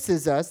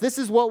places us, this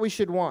is what we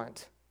should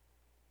want.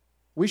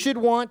 We should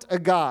want a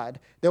God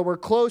that we're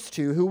close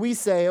to, who we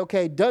say,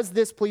 okay, does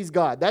this please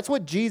God? That's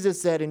what Jesus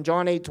said in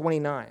John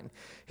 8:29.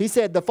 He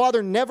said, the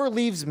Father never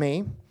leaves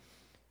me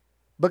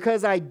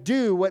because I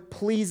do what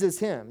pleases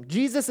him.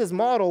 Jesus'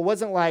 model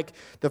wasn't like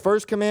the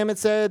first commandment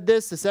said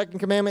this, the second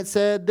commandment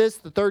said this,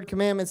 the third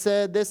commandment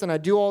said this, and I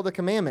do all the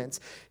commandments.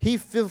 He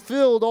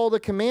fulfilled all the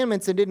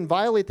commandments and didn't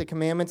violate the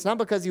commandments, not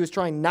because he was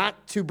trying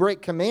not to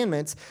break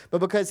commandments, but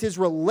because his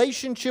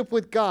relationship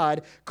with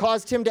God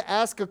caused him to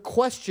ask a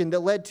question that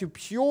led to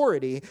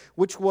purity,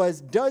 which was,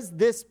 does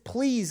this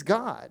please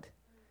God?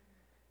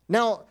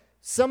 Now,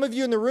 some of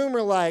you in the room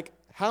are like,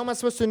 how am I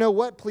supposed to know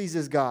what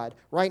pleases God?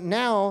 Right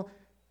now,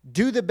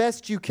 do the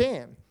best you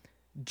can.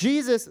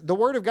 Jesus, the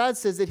Word of God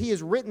says that he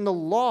has written the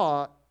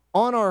law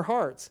on our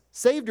hearts.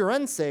 Saved or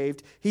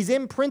unsaved, he's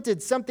imprinted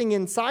something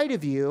inside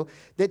of you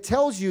that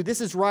tells you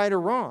this is right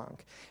or wrong.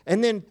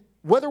 And then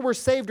whether we're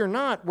saved or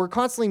not, we're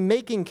constantly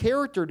making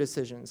character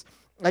decisions,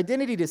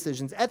 identity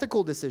decisions,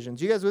 ethical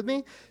decisions. You guys with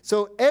me?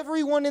 So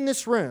everyone in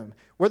this room,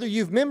 whether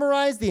you've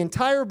memorized the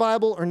entire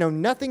Bible or know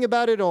nothing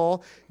about it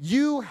all,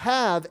 you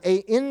have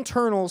an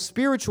internal,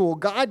 spiritual,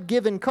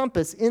 God-given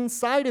compass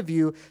inside of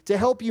you to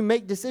help you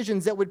make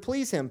decisions that would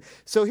please him.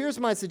 So here's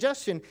my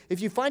suggestion.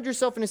 If you find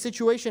yourself in a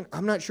situation,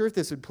 I'm not sure if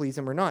this would please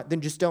him or not,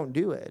 then just don't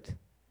do it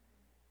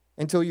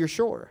until you're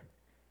sure.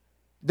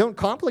 Don't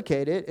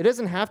complicate it. It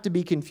doesn't have to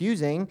be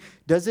confusing.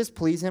 Does this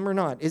please him or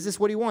not? Is this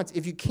what he wants?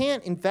 If you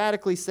can't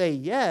emphatically say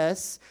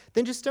yes,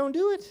 then just don't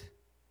do it.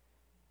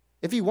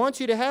 If he wants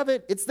you to have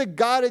it, it's the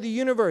God of the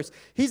universe.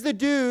 He's the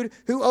dude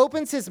who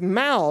opens his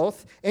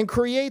mouth and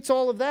creates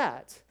all of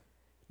that.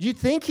 You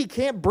think he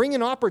can't bring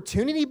an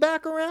opportunity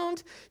back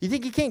around? You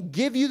think he can't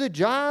give you the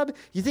job?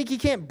 You think he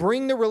can't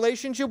bring the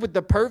relationship with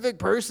the perfect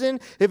person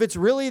if it's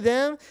really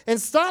them?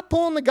 And stop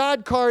pulling the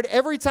God card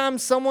every time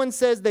someone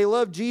says they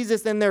love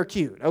Jesus and they're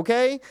cute,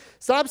 okay?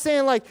 Stop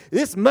saying like,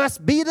 this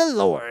must be the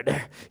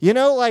Lord.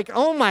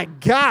 Oh my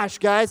gosh,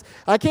 guys.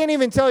 I can't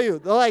even tell you,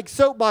 like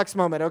soapbox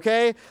moment,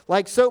 okay?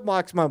 Like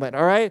soapbox moment,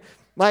 all right?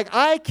 Like,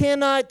 I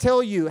cannot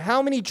tell you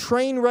how many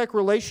train wreck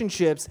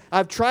relationships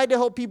I've tried to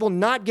help people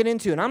not get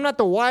into. And I'm not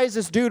the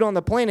wisest dude on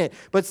the planet,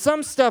 but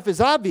some stuff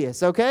is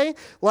obvious, okay?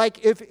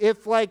 Like,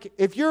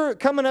 if you're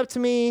coming up to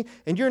me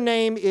and your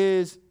name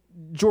is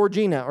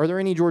Georgina. Are there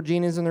any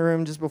Georginas in the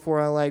room just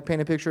before I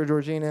paint a picture of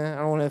Georgina?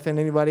 I don't want to offend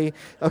anybody.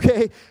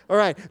 Okay? All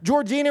right.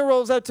 Georgina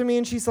rolls up to me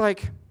and she's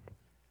like,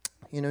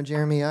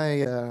 Jeremy,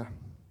 I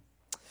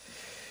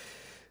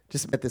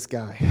just met this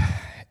guy.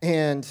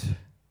 And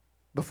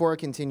before I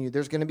continue,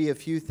 there's going to be a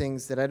few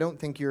things that I don't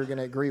think you're going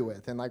to agree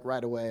with. And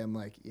right away, I'm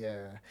like,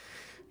 yeah.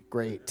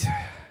 great.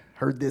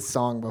 Heard this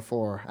song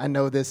before. I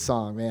know this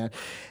song, man.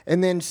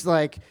 And then she's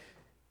like,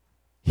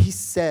 he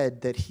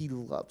said that he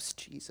loves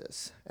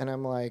Jesus. And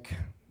I'm like,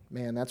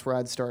 man, that's where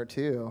I'd start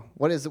too.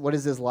 What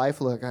does his life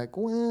look like?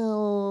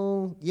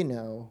 Well,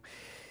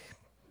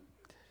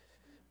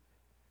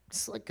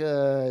 it's like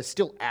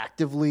still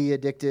actively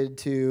addicted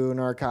to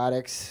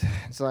narcotics.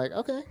 It's like,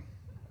 okay.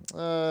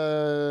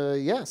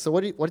 Yeah, so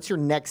what's your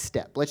next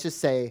step? Let's just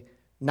say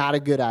not a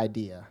good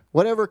idea.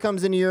 Whatever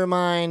comes into your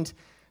mind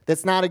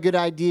that's not a good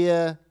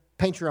idea,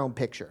 paint your own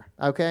picture,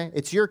 okay?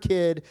 It's your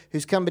kid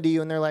who's coming to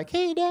you and they're like,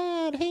 hey,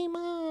 Dad, hey,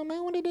 Mom,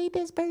 I want to date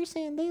this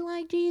person. They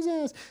like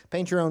Jesus.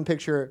 Paint your own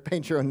picture,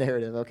 paint your own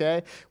narrative,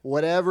 okay?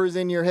 Whatever's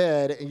in your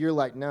head, and you're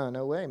like,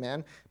 no way,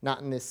 man.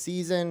 Not in this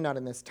season, not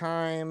in this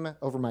time,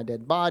 over my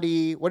dead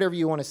body, whatever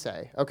you want to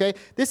say, okay?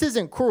 This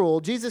isn't cruel.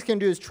 Jesus can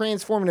do his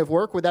transformative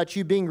work without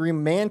you being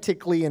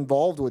romantically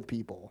involved with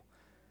people.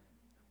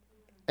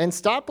 And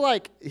stop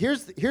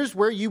here's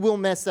where you will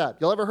mess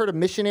up. Y'all ever heard of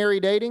missionary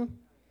dating?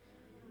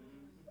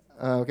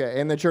 Okay,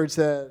 and the church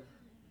said,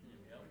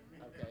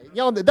 okay.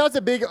 Y'all, that's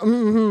a big,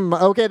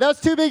 okay,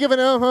 that's too big of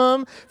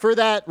an for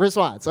that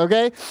response,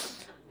 okay?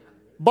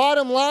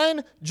 Bottom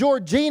line,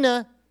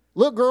 Georgina,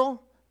 look,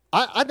 girl,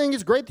 I think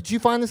it's great that you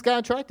find this guy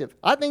attractive.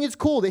 I think it's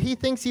cool that he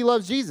thinks he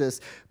loves Jesus.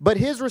 But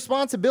his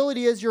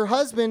responsibility as your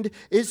husband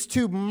is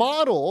to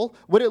model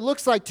what it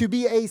looks like to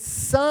be a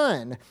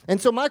son. And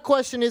so my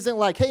question isn't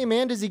like, hey,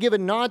 man, does he give a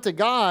nod to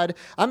God?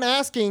 I'm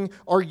asking,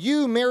 are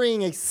you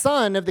marrying a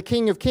son of the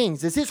King of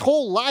Kings? Is his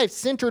whole life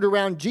centered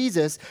around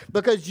Jesus?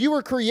 Because you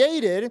were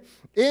created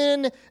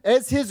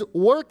as his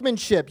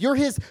workmanship. You're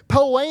his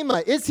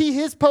poema. Is he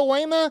his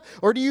poema?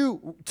 Or do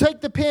you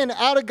take the pen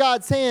out of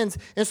God's hands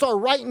and start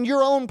writing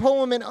your own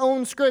poem and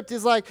own script?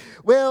 Is like,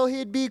 well,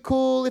 he'd be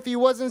cool if he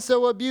wasn't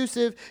so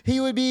abusive. He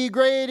would be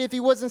great if he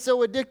wasn't so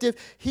addictive.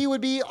 He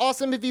would be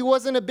awesome if he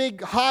wasn't a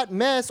big hot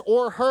mess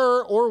or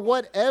her or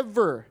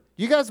whatever.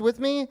 You guys with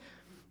me?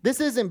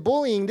 This isn't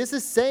bullying. This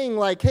is saying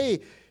like,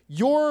 hey,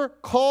 your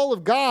call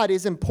of God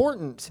is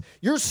important.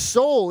 Your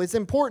soul is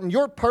important.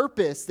 Your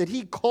purpose that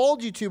he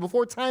called you to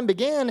before time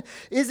began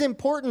is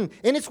important.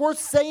 And it's worth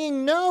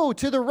saying no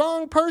to the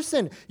wrong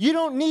person. You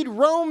don't need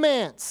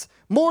romance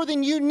more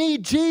than you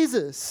need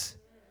Jesus.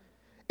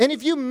 And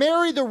if you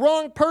marry the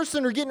wrong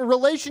person or get in a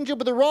relationship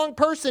with the wrong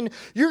person,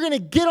 you're going to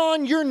get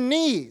on your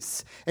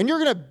knees and you're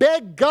going to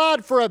beg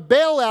God for a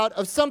bailout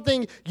of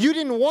something you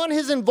didn't want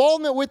his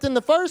involvement with in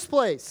the first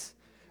place.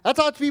 I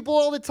talk to people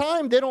all the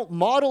time. They don't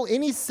model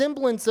any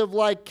semblance of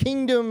like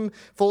kingdom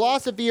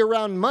philosophy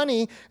around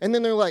money. And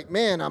then they're like,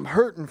 man, I'm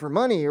hurting for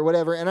money or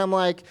whatever. And I'm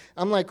like,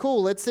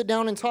 cool, let's sit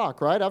down and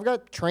talk, right? I've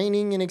got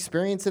training and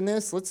experience in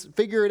this. Let's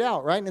figure it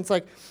out, right? And it's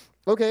like,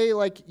 okay,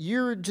 like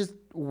you're just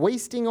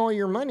wasting all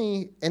your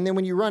money. And then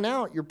when you run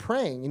out, you're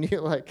praying. And you're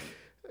like,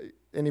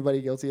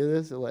 anybody guilty of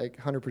this? Like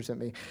 100%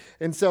 me.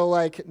 And so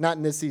like, not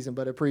in this season,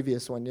 but a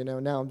previous one,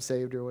 now I'm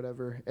saved or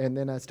whatever. And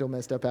then I still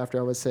messed up after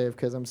I was saved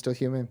because I'm still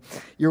human.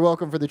 You're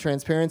welcome for the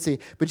transparency.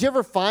 But you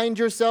ever find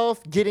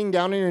yourself getting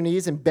down on your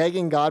knees and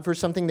begging God for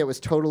something that was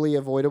totally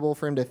avoidable,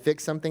 for him to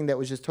fix something that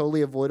was just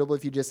totally avoidable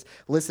if you just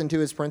listened to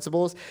his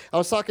principles? I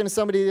was talking to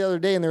somebody the other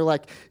day and they're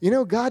like,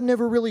 God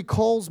never really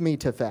calls me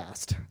to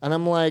fast. And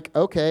I'm like,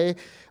 okay,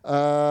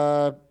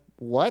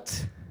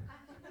 what?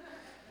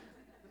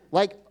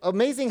 Like,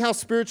 amazing how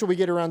spiritual we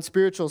get around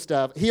spiritual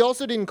stuff. He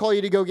also didn't call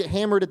you to go get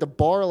hammered at the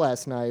bar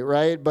last night,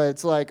 right? But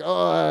it's like,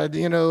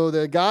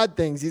 the God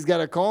things, he's got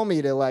to call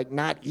me to, like,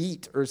 not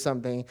eat or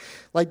something.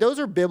 Like, those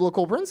are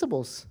biblical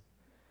principles.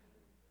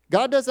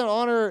 God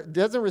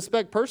doesn't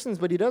respect persons,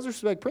 but he does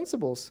respect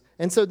principles.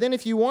 And so then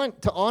if you want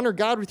to honor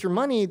God with your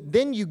money,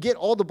 then you get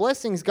all the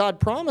blessings God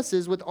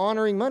promises with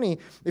honoring money.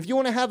 If you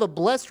want to have a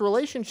blessed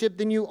relationship,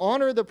 then you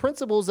honor the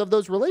principles of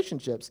those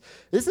relationships.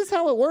 This is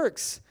how it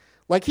works.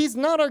 Like, he's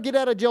not our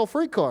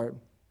get-out-of-jail-free card,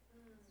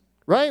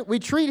 right? We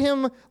treat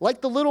him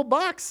like the little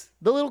box,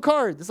 the little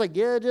card. It's like,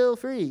 yeah,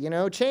 jail-free,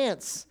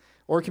 chance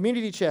or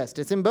community chest.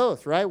 It's in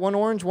both, right? One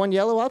orange, one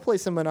yellow. I'll play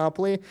some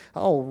Monopoly.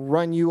 I'll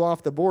run you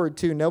off the board,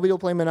 too. Nobody will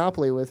play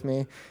Monopoly with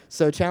me.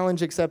 So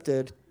challenge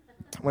accepted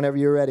whenever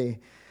you're ready.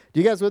 Do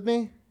you guys with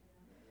me?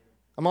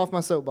 I'm off my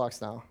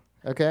soapbox now,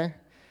 okay?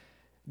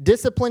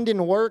 Disciplined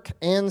in work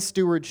and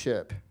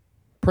stewardship.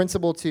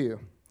 Principle 2,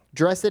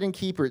 dress it and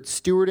keep it,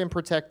 steward and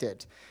protect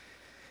it.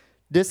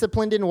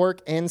 Disciplined in work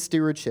and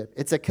stewardship.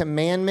 It's a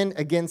commandment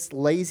against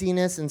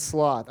laziness and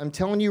sloth. I'm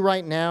telling you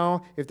right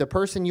now, if the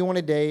person you want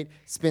to date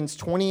spends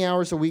 20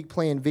 hours a week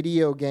playing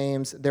video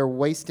games, they're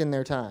wasting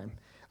their time.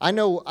 I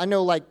know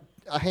like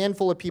a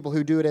handful of people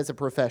who do it as a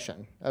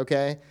profession,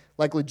 okay?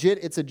 Like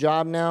legit, it's a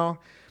job now.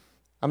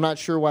 I'm not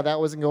sure why that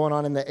wasn't going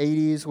on in the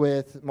 80s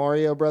with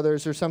Mario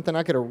Brothers or something.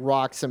 I could have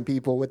rocked some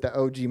people with the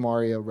OG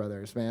Mario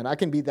Brothers, man. I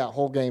can beat that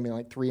whole game in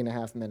like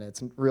 3.5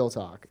 minutes. Real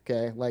talk,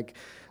 okay? Like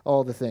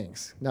all the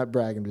things. Not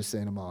bragging, just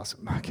saying I'm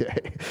awesome,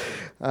 okay?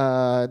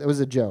 It was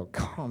a joke.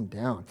 Calm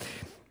down.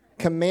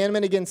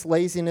 Commandment against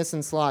laziness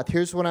and sloth.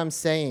 Here's what I'm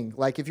saying.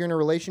 Like if you're in a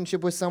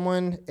relationship with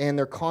someone and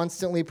they're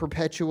constantly,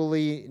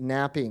 perpetually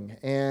napping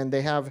and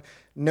they have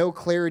no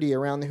clarity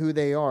around who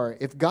they are.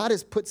 If God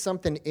has put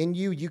something in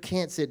you, you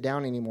can't sit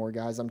down anymore,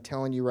 guys. I'm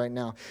telling you right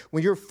now.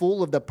 When you're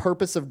full of the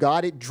purpose of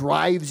God, it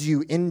drives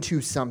you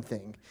into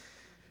something.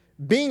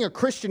 Being a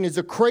Christian is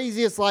the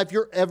craziest life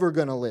you're ever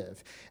going to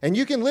live. And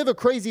you can live a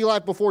crazy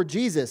life before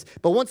Jesus,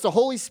 but once the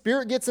Holy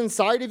Spirit gets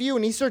inside of you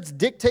and he starts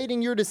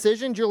dictating your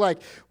decisions, you're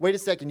like, wait a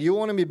second, you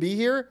want me to be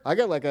here? I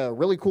got like a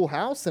really cool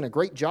house and a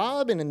great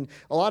job and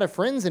a lot of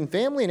friends and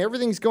family and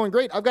everything's going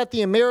great. I've got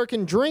the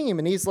American dream.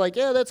 And he's like,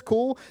 yeah, that's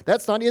cool.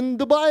 That's not in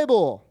the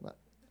Bible.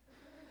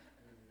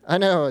 I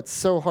know, it's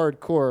so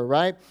hardcore,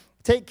 right?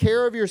 Take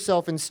care of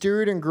yourself and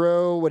steward and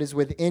grow what is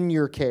within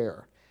your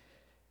care.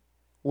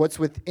 What's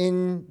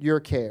within your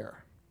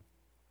care.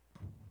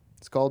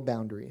 It's called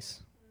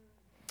boundaries.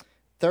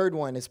 Third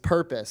one is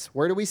purpose.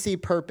 Where do we see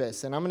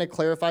purpose? And I'm going to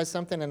clarify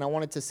something, and I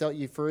want it to set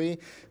you free.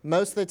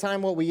 Most of the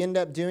time, what we end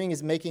up doing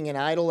is making an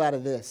idol out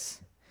of this.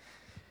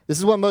 This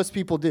is what most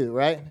people do,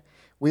 right?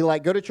 We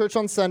go to church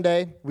on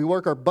Sunday. We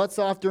work our butts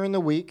off during the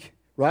week,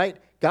 right?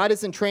 God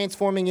isn't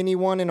transforming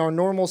anyone in our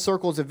normal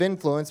circles of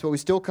influence, but we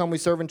still come, we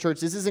serve in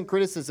church. This isn't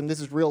criticism. This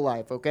is real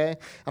life, okay?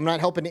 I'm not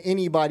helping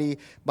anybody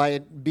by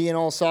being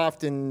all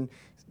soft and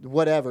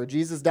whatever.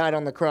 Jesus died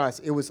on the cross.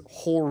 It was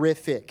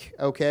horrific,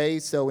 okay?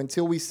 So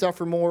until we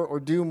suffer more or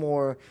do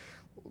more,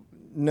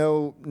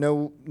 no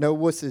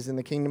wusses in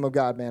the kingdom of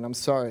God, man. I'm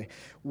sorry.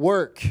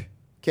 Work,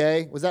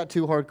 okay? Was that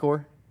too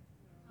hardcore?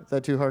 Is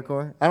that too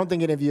hardcore? I don't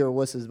think any of you are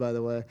wusses, by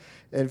the way.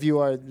 And if you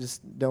are,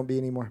 just don't be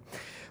anymore.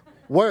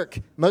 Work.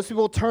 Most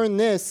people turn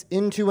this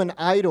into an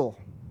idol.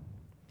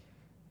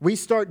 We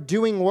start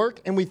doing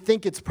work and we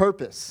think it's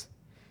purpose.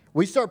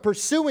 We start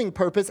pursuing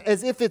purpose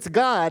as if it's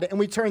God and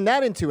we turn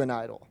that into an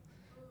idol.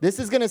 This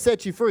is going to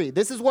set you free.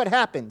 This is what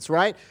happens,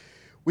 right?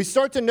 We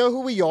start to know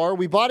who we are.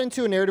 We bought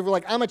into a narrative. We're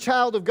like, I'm a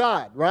child of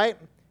God, right?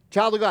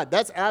 Child of God.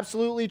 That's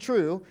absolutely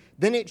true.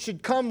 Then it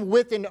should come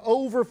with an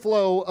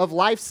overflow of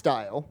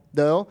lifestyle,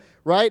 though,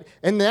 right?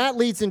 And that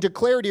leads into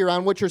clarity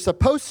around what you're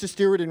supposed to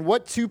steward and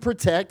what to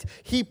protect.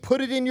 He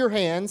put it in your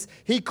hands.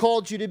 He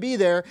called you to be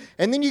there.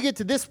 And then you get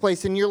to this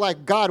place and you're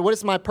like, God, what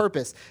is my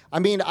purpose? I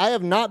mean, I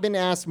have not been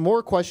asked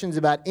more questions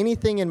about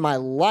anything in my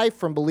life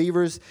from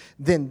believers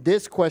than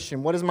this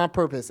question. What is my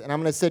purpose? And I'm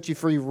going to set you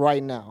free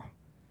right now.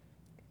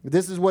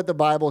 This is what the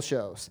Bible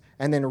shows.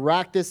 And then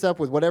rack this up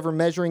with whatever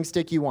measuring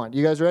stick you want.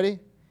 You guys ready?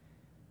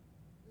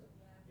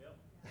 Yep.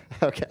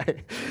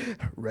 Okay.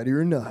 Ready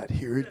or not,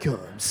 here it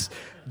comes.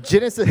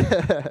 Genesis.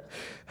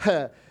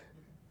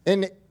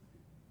 in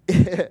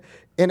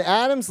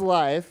Adam's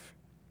life,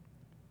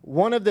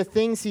 one of the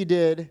things he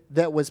did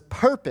that was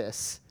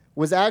purpose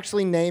was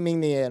actually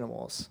naming the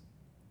animals.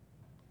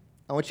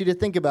 I want you to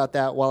think about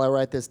that while I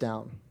write this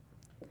down.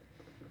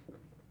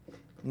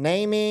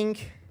 Naming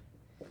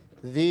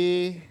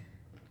the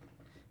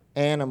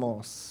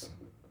animals.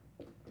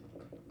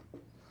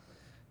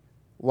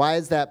 Why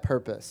is that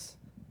purpose?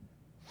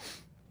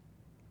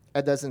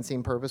 It doesn't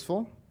seem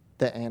purposeful.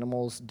 The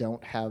animals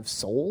don't have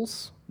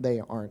souls. They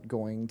aren't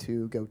going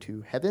to go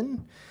to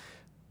heaven.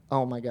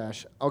 Oh my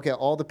gosh. Okay,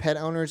 all the pet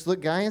owners,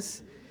 look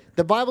guys,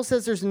 the Bible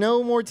says there's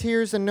no more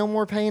tears and no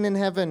more pain in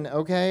heaven,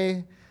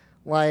 okay?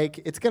 Like,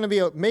 it's going to be,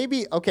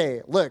 maybe,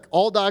 okay, look,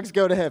 all dogs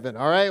go to heaven,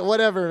 all right?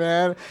 Whatever,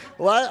 man.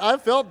 Well, I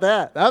felt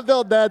that. I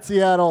felt that,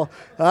 Seattle.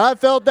 I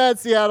felt that,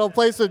 Seattle,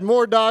 place with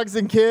more dogs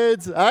than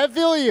kids. I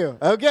feel you.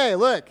 Okay,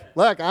 look,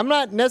 I'm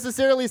not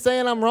necessarily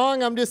saying I'm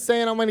wrong. I'm just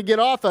saying I'm going to get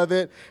off of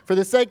it for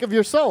the sake of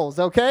your souls,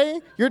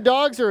 okay? Your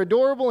dogs are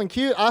adorable and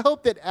cute. I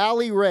hope that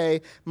Allie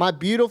Ray, my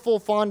beautiful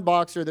fawn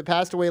boxer that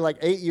passed away like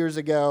 8 years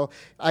ago,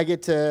 I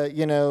get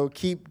to,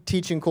 keep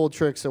teaching cool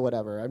tricks or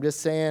whatever. I'm just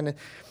saying...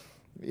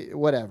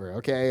 Whatever,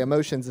 okay?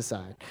 Emotions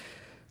aside.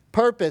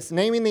 Purpose,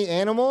 naming the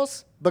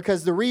animals,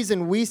 because the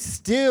reason we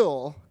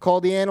still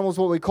call the animals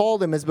what we call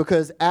them is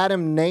because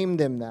Adam named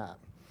them that.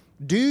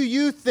 Do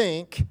you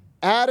think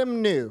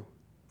Adam knew?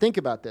 Think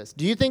about this.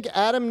 Do you think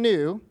Adam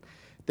knew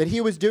that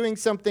he was doing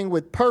something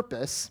with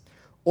purpose,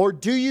 or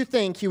do you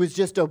think he was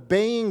just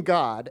obeying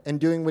God and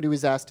doing what he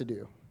was asked to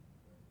do?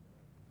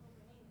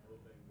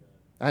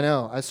 I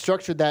know. I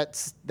structured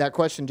that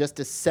question just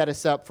to set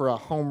us up for a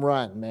home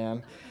run,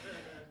 man.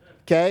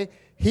 Okay?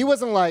 He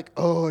wasn't like,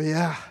 oh,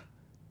 yeah,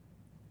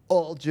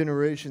 all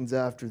generations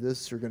after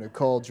this are going to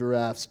call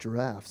giraffes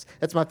giraffes.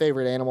 That's my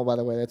favorite animal, by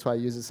the way. That's why I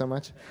use it so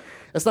much.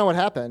 That's not what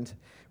happened,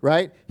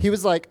 right? He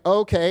was like,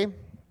 okay,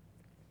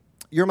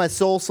 you're my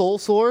soul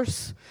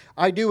source.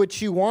 I do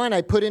what you want.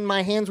 I put in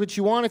my hands what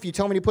you want. If you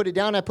tell me to put it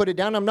down, I put it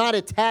down. I'm not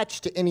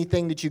attached to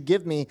anything that you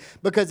give me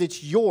because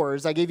it's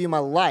yours. I gave you my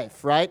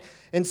life, right?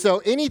 And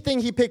so anything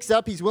he picks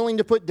up, he's willing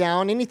to put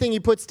down. Anything he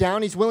puts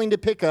down, he's willing to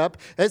pick up,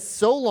 as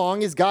so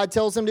long as God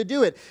tells him to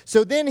do it.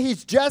 So then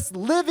he's just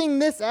living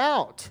this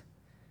out.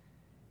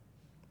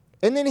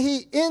 And then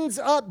he ends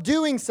up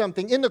doing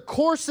something. In the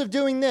course of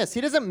doing this,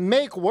 he doesn't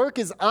make work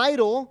his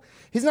idol.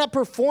 He's not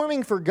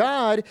performing for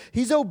God.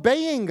 He's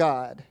obeying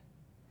God.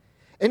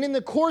 And in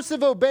the course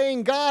of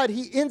obeying God,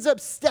 he ends up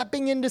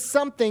stepping into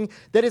something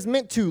that is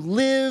meant to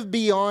live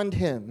beyond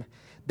him.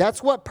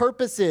 That's what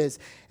purpose is.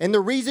 And the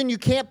reason you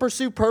can't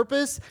pursue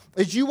purpose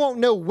is you won't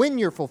know when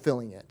you're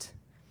fulfilling it.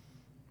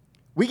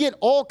 We get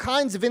all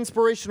kinds of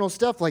inspirational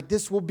stuff like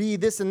this will be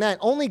this and that.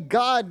 Only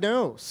God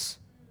knows.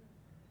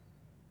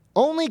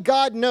 Only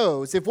God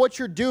knows if what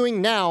you're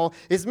doing now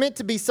is meant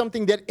to be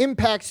something that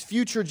impacts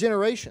future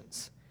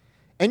generations.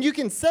 And you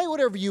can say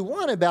whatever you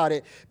want about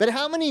it, but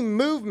how many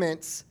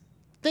movements,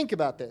 think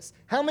about this,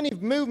 how many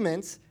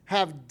movements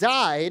have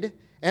died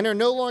and are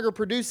no longer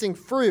producing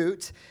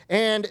fruit,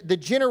 and the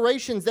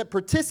generations that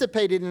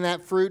participated in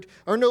that fruit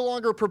are no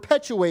longer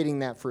perpetuating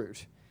that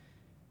fruit?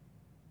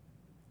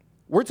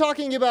 We're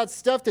talking about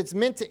stuff that's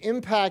meant to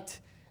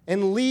impact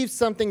and leave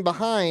something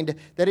behind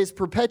that is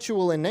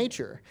perpetual in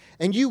nature.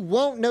 And you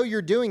won't know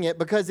you're doing it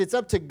because it's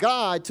up to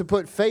God to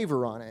put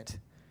favor on it.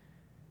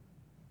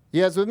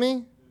 You guys with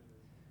me?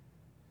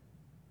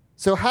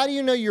 So how do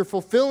you know you're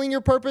fulfilling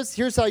your purpose?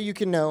 Here's how you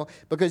can know.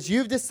 Because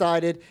you've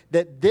decided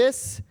that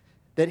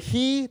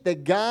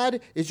that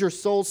God is your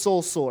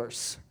sole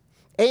source.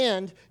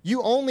 And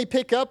you only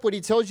pick up what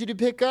he tells you to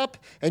pick up,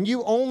 and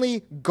you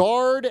only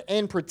guard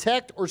and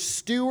protect or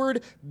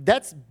steward.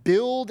 That's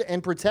build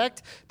and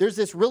protect. There's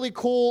this really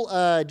cool,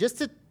 just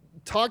to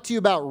talk to you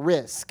about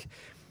risk.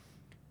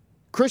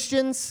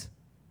 Christians,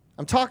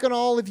 I'm talking to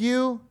all of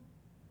you.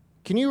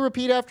 Can you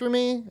repeat after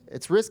me?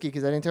 It's risky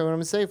because I didn't tell you what I'm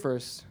going to say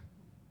first.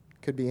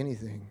 Could be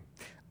anything.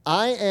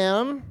 I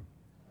am,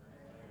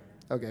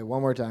 okay,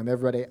 one more time,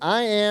 everybody.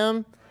 I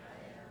am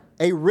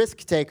a risk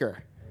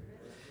taker.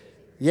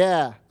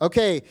 Yeah,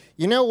 okay.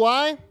 You know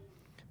why?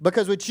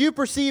 Because what you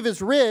perceive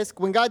as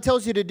risk, when God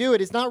tells you to do it,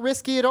 it's not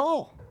risky at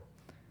all.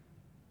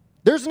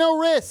 There's no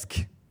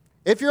risk.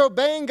 If you're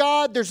obeying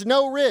God, there's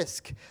no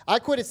risk. I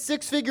quit a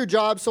 6-figure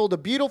job, sold a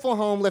beautiful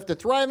home, left a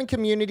thriving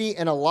community,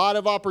 and a lot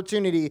of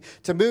opportunity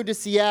to move to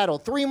Seattle.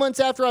 3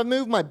 months after I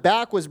moved, my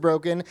back was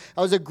broken.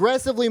 I was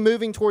aggressively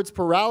moving towards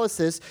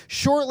paralysis.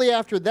 Shortly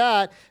after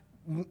that,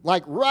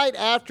 like right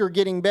after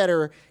getting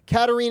better,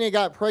 Katerina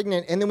got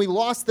pregnant, and then we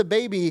lost the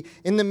baby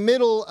in the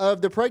middle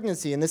of the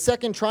pregnancy, in the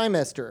second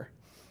trimester.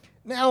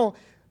 Now,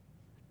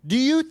 do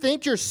you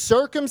think your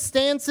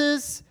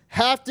circumstances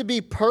have to be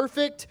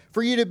perfect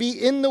for you to be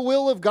in the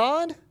will of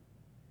God?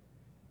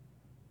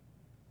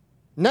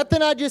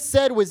 Nothing I just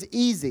said was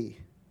easy.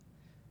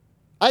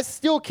 I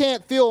still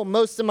can't feel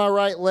most of my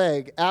right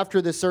leg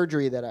after the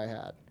surgery that I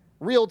had.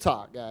 Real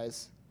talk,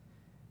 guys.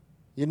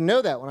 You didn't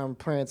know that when I'm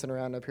prancing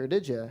around up here,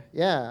 did you?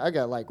 Yeah, I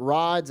got like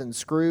rods and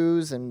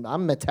screws, and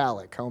I'm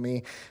metallic,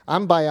 homie.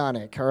 I'm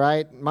bionic, all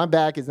right? My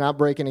back is not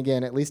breaking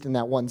again, at least in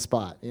that one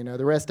spot. You know,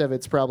 the rest of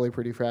it's probably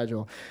pretty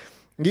fragile.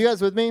 You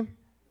guys with me?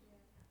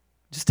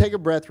 Just take a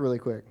breath really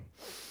quick.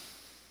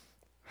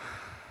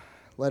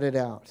 Let it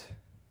out.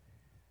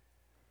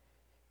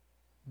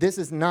 This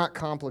is not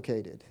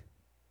complicated.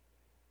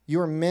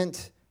 You are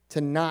meant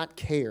to not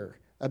care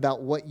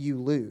about what you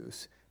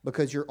lose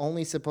because you're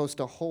only supposed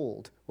to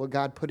hold what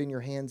God put in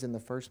your hands in the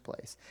first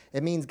place.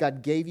 It means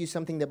God gave you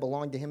something that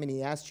belonged to him and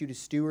he asked you to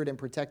steward and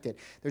protect it.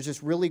 There's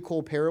this really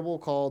cool parable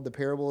called the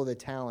parable of the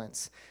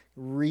talents.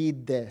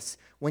 Read this.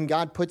 When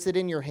God puts it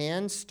in your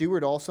hands,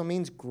 steward also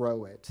means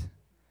grow it.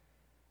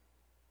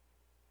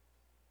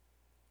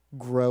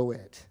 Grow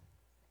it.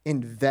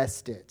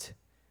 Invest it.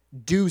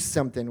 Do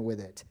something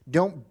with it.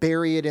 Don't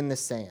bury it in the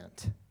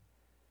sand.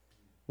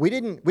 We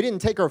didn't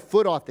take our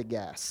foot off the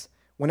gas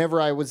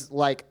whenever I was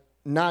like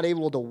not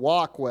able to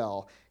walk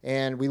well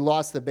and we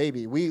lost the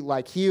baby. We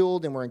like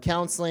healed and we're in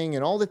counseling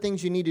and all the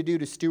things you need to do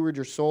to steward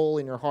your soul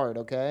and your heart,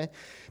 okay?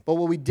 But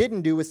what we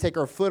didn't do was take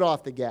our foot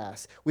off the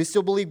gas. We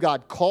still believe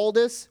God called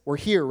us. We're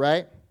here,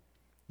 right?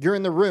 You're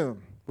in the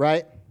room,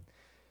 right?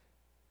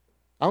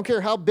 I don't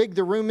care how big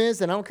the room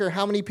is, and I don't care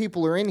how many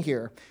people are in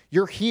here.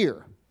 You're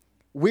here.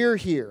 We're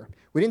here.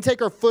 We didn't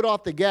take our foot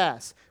off the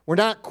gas. We're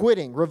not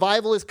quitting.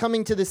 Revival is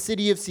coming to the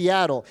city of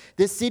Seattle.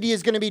 This city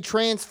is going to be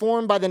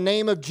transformed by the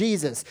name of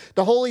Jesus.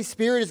 The Holy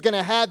Spirit is going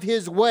to have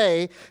his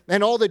way,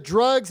 and all the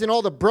drugs and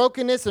all the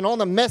brokenness and all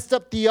the messed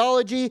up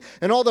theology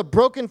and all the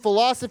broken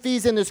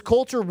philosophies in this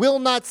culture will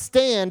not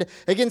stand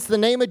against the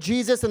name of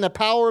Jesus and the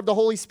power of the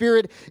Holy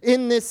Spirit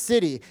in this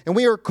city. And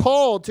we are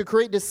called to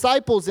create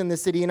disciples in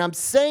this city, and I'm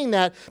saying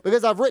that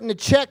because I've written a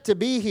check to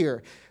be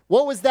here.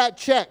 What was that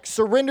check?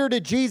 Surrender to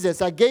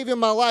Jesus. I gave him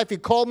my life. He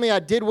called me. I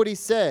did what he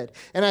said.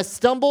 And I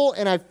stumble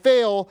and I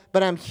fail,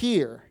 but I'm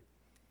here.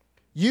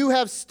 You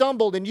have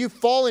stumbled and you've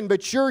fallen,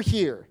 but you're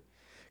here.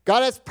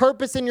 God has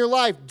purpose in your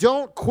life.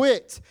 Don't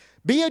quit.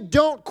 Be a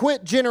don't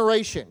quit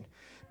generation.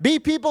 Be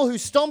people who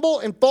stumble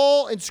and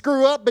fall and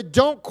screw up, but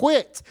don't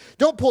quit.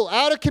 Don't pull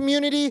out of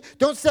community.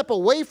 Don't step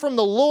away from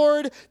the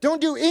Lord.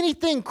 Don't do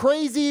anything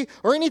crazy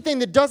or anything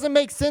that doesn't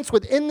make sense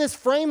within this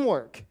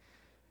framework.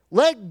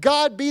 Let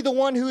God be the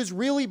one who is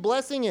really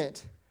blessing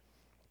it.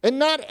 And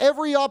not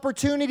every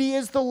opportunity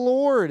is the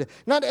Lord.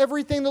 Not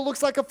everything that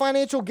looks like a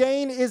financial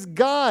gain is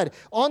God.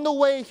 On the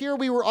way here,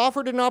 we were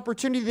offered an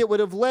opportunity that would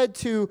have led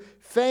to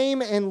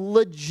fame and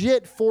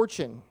legit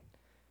fortune.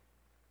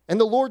 And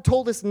the Lord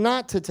told us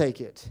not to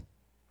take it.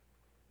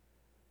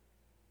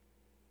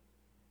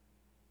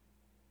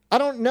 I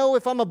don't know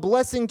if I'm a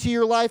blessing to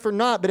your life or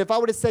not, but if I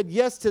would have said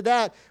yes to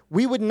that,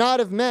 we would not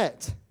have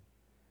met.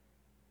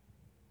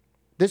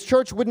 This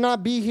church would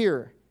not be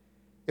here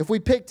if we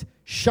picked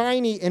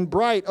shiny and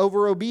bright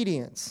over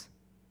obedience.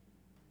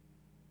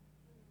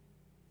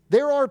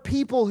 There are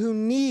people who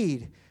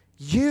need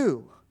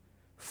you,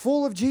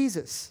 full of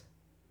Jesus.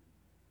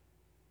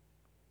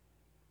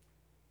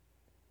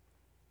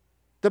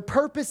 The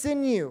purpose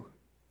in you,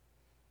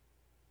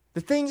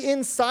 the thing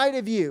inside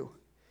of you,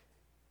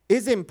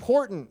 is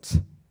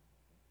important.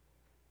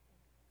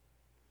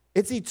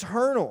 It's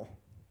eternal.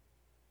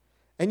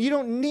 And you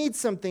don't need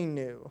something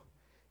new.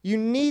 You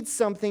need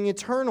something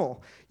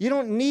eternal. You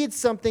don't need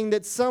something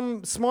that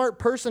some smart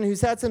person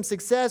who's had some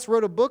success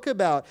wrote a book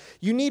about.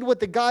 You need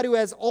what the God who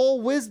has all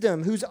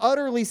wisdom, who's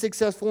utterly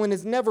successful and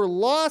is never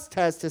lost,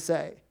 has to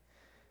say.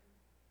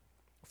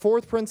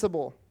 Fourth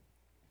principle.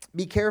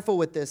 Be careful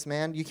with this,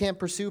 man. You can't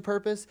pursue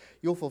purpose.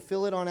 You'll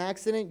fulfill it on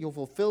accident. You'll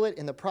fulfill it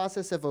in the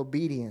process of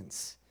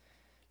obedience.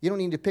 You don't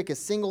need to pick a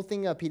single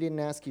thing up he didn't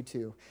ask you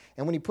to.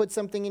 And when he puts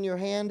something in your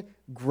hand,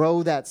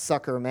 grow that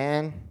sucker,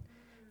 man.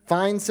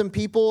 Find some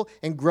people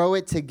and grow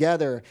it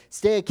together.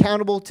 Stay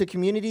accountable to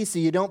community so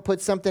you don't put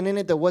something in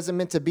it that wasn't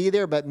meant to be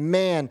there. But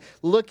man,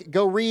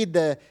 go read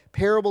the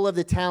parable of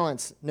the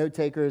talents, note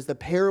takers, the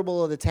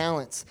parable of the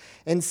talents,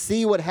 and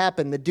see what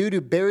happened. The dude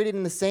who buried it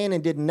in the sand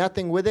and did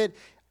nothing with it,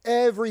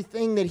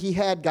 everything that he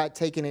had got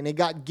taken and it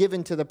got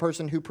given to the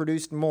person who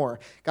produced more.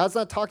 God's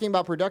not talking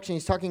about production,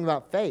 he's talking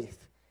about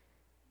faith.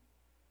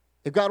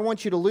 If God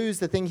wants you to lose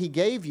the thing he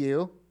gave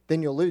you,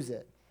 then you'll lose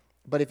it.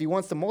 But if he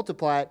wants to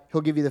multiply it,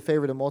 he'll give you the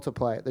favor to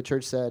multiply it. The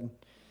church said,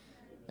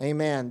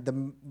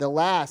 amen. The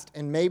last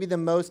and maybe the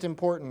most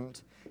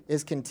important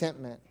is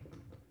contentment.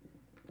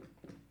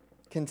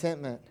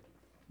 Contentment.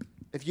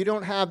 If you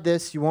don't have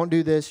this, you won't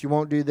do this, you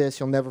won't do this,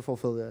 you'll never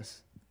fulfill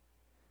this.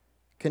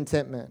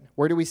 Contentment.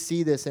 Where do we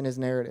see this in his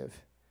narrative?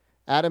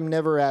 Adam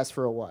never asked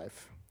for a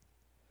wife.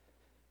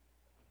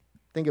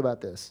 Think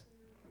about this.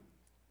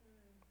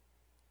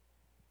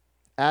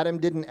 Adam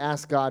didn't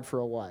ask God for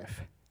a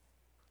wife.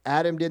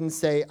 Adam didn't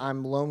say,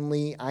 I'm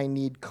lonely, I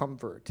need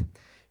comfort.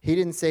 He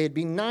didn't say, it'd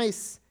be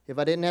nice if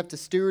I didn't have to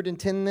steward and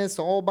tend this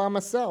all by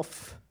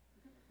myself.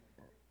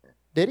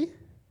 Did he?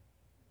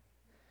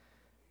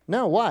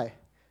 No, why?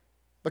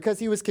 Because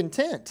he was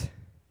content.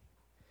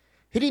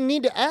 He didn't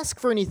need to ask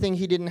for anything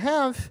he didn't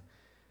have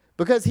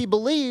because he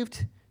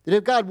believed that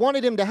if God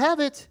wanted him to have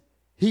it,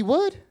 he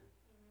would.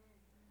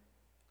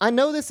 I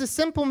know this is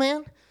simple,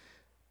 man.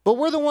 But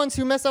we're the ones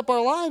who mess up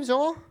our lives,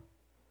 y'all.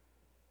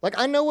 Like,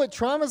 I know what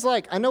trauma's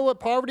like. I know what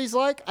poverty's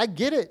like. I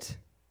get it.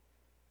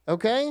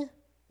 Okay?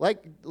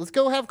 Like, let's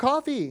go have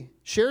coffee.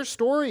 Share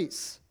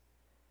stories.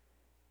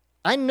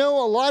 I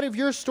know a lot of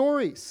your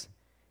stories.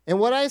 And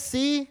what I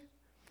see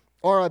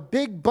are a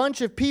big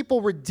bunch of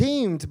people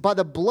redeemed by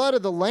the blood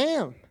of the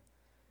Lamb.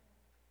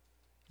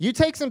 You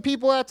take some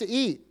people out to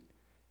eat.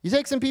 You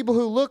take some people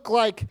who look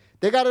like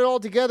they got it all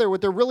together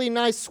with their really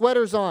nice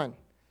sweaters on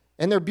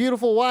and their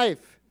beautiful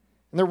wife.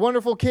 And they're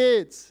wonderful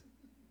kids.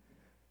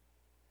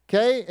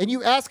 Okay? And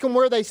you ask them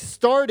where they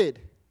started.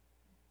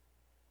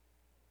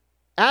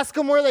 Ask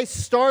them where they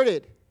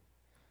started.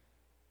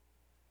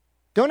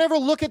 Don't ever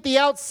look at the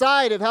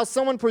outside of how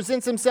someone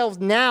presents themselves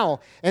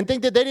now and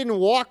think that they didn't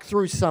walk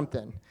through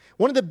something.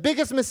 One of the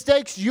biggest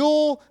mistakes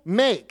you'll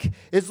make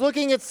is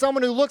looking at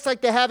someone who looks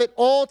like they have it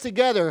all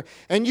together,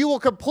 and you will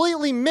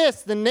completely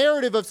miss the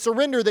narrative of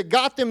surrender that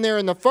got them there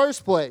in the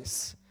first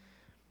place.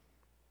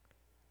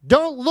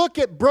 Don't look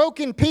at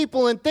broken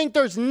people and think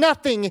there's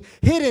nothing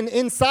hidden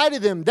inside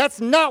of them.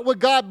 That's not what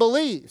God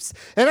believes.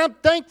 And I'm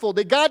thankful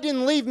that God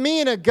didn't leave me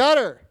in a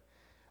gutter.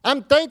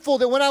 I'm thankful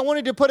that when I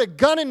wanted to put a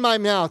gun in my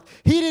mouth,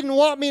 he didn't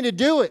want me to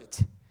do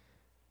it.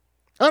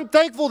 I'm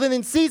thankful that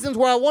in seasons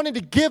where I wanted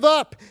to give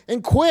up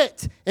and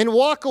quit and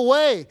walk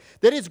away,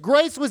 that his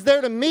grace was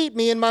there to meet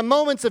me in my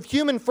moments of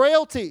human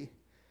frailty.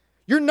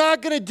 You're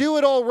not going to do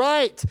it all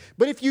right.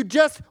 But if you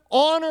just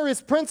honor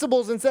his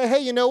principles and say, hey,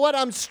 you know what?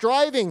 I'm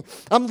striving.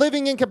 I'm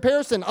living in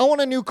comparison. I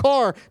want a new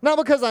car. Not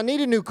because I need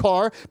a new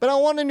car, but I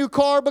want a new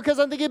car because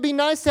I think it'd be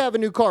nice to have a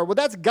new car. Well,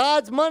 that's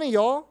God's money,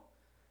 y'all.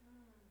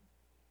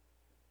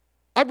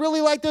 I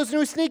really like those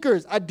new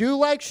sneakers. I do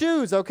like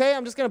shoes, okay?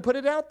 I'm just going to put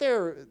it out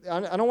there. I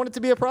don't want it to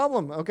be a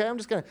problem, okay? I'm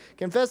just going to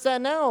confess that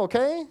now,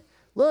 okay?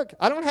 Look,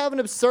 I don't have an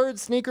absurd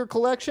sneaker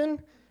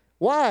collection.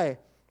 Why?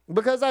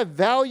 Because I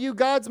value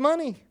God's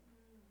money.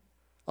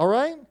 All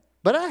right?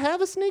 But I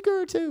have a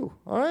sneaker or two.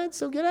 All right?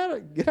 So get out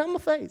of my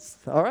face.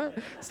 All right?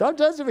 Stop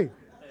judging me.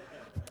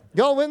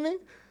 Y'all with me?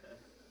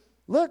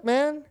 Look,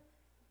 man.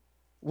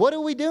 What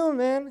are we doing,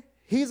 man?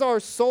 He's our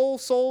sole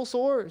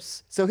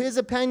source. So his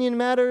opinion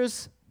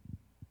matters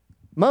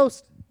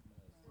most.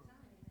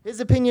 His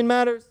opinion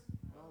matters.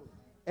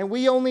 And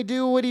we only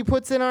do what he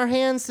puts in our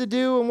hands to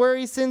do and where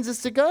he sends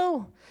us to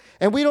go.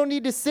 And we don't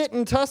need to sit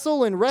and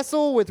tussle and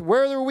wrestle with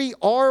whether we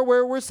are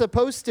where we're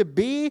supposed to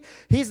be.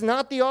 He's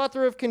not the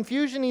author of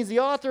confusion. He's the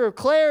author of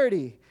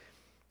clarity.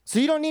 So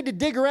you don't need to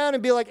dig around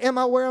and be like, am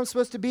I where I'm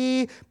supposed to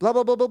be? Blah,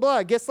 blah, blah, blah,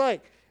 blah. Guess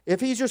like, if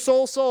he's your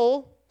soul,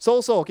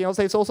 can you all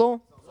say soul?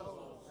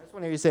 I just want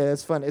to hear you say it.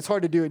 That's fun. It's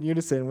hard to do in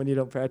unison when you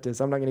don't practice.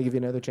 I'm not going to give you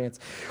another chance.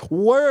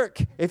 Work.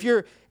 If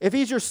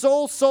he's your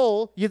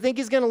soul, you think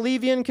he's going to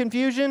leave you in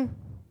confusion?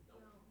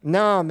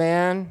 No,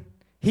 man.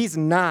 He's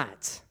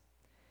not.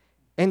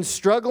 And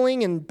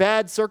struggling in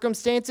bad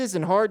circumstances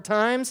and hard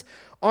times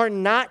are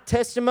not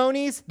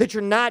testimonies that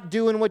you're not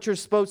doing what you're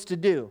supposed to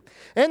do.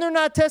 And they're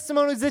not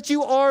testimonies that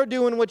you are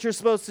doing what you're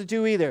supposed to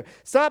do either.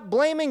 Stop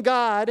blaming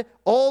God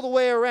all the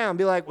way around.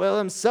 Be like, well,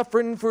 I'm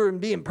suffering for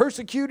being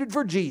persecuted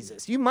for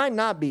Jesus. You might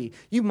not be.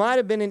 You might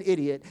have been an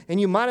idiot, and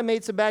you might have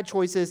made some bad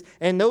choices,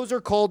 and those are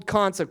called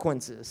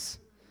consequences.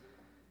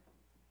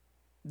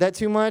 That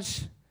too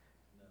much?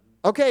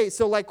 Okay,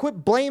 so like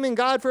quit blaming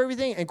God for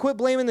everything and quit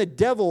blaming the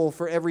devil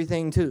for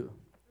everything too.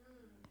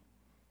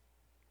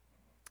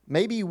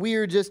 Maybe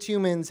we're just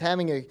humans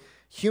having a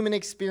human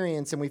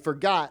experience and we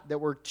forgot that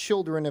we're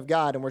children of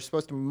God and we're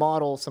supposed to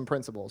model some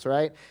principles,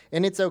 right?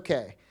 And it's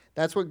okay.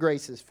 That's what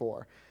grace is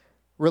for.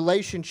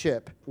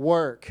 Relationship,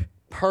 work,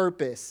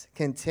 purpose,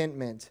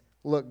 contentment.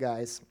 Look,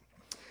 guys.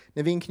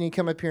 Naveen, can you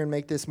come up here and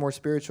make this more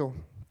spiritual?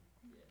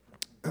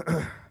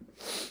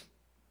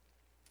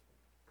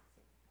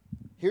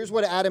 Here's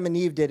what Adam and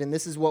Eve did, and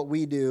this is what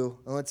we do.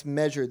 And let's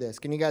measure this.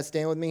 Can you guys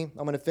stand with me?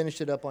 I'm going to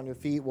finish it up on your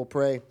feet. We'll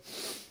pray.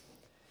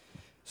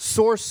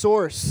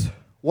 Source.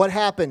 What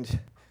happened?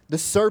 The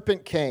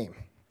serpent came,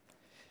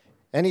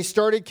 and he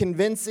started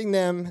convincing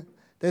them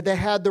that they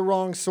had the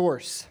wrong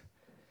source.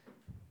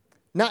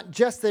 Not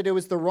just that it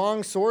was the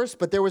wrong source,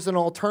 but there was an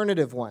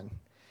alternative one.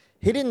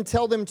 He didn't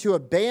tell them to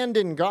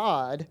abandon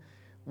God.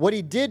 What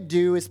he did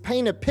do is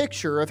paint a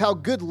picture of how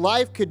good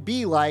life could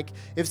be like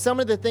if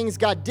some of the things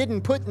God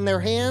didn't put in their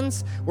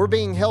hands were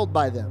being held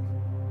by them.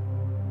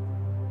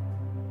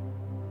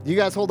 You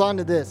guys hold on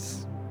to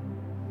this.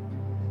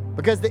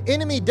 Because the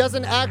enemy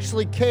doesn't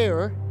actually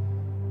care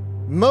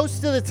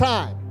most of the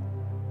time.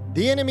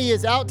 The enemy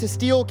is out to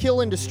steal,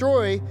 kill, and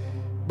destroy,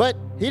 but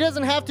he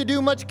doesn't have to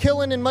do much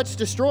killing and much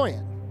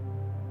destroying.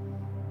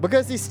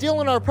 Because he's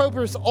stealing our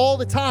purpose all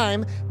the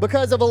time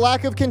because of a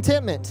lack of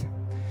contentment.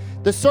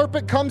 The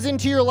serpent comes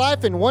into your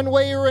life in one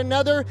way or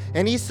another,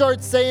 and he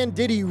starts saying,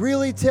 did he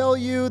really tell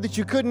you that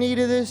you couldn't eat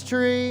of this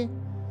tree?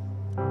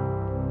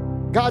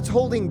 God's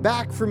holding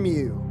back from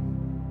you.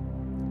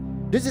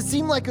 Does it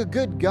seem like a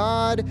good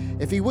God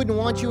if he wouldn't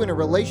want you in a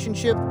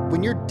relationship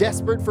when you're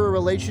desperate for a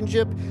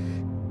relationship?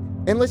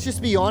 And let's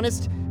just be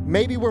honest,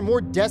 maybe we're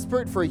more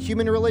desperate for a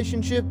human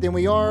relationship than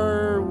we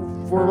are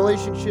for a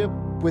relationship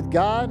with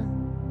God.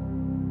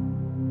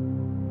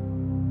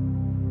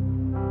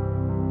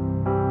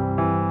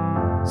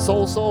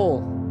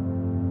 Soul.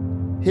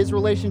 His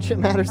relationship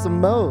matters the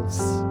most.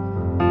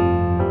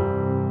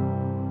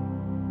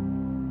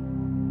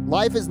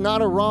 Life is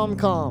not a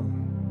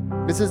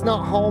rom-com. This is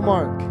not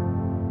Hallmark.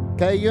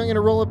 Okay, you ain't going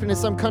to roll up into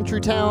some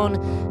country town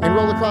and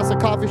roll across a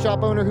coffee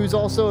shop owner who's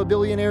also a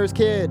billionaire's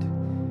kid.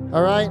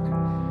 All right?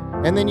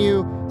 And then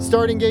you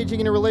start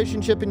engaging in a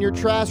relationship and your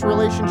trash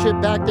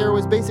relationship back there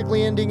was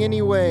basically ending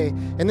anyway.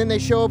 And then they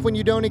show up when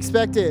you don't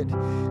expect it.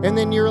 And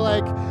then you're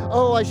like,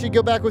 oh, I should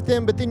go back with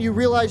them. But then you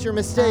realize your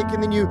mistake.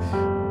 And then you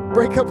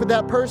break up with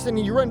that person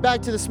and you run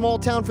back to the small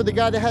town for the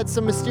guy that had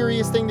some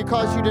mysterious thing to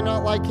cause you to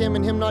not like him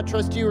and him not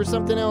trust you or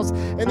something else.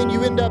 And then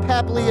you end up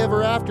happily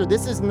ever after.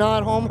 This is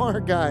not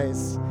Hallmark,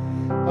 guys.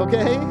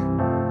 Okay?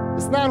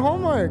 It's not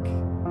Hallmark.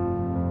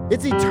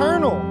 It's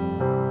eternal.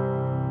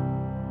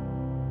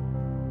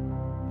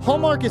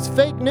 Hallmark is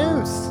fake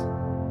news.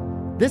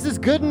 This is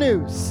good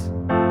news.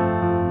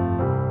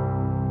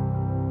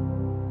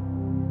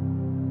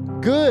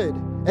 Good,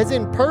 as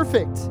in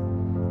perfect,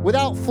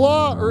 without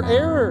flaw or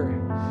error.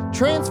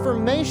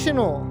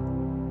 Transformational.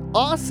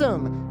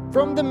 Awesome.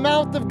 From the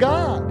mouth of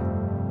God.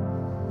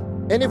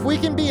 And if we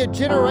can be a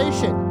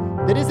generation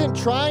that isn't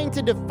trying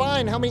to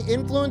define how many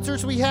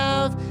influencers we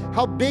have,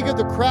 how big of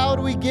the crowd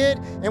we get,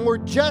 and we're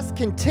just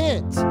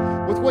content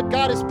with what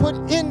God has put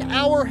in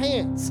our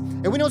hands,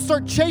 and we don't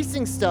start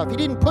chasing stuff He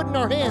didn't put in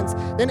our hands,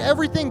 then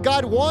everything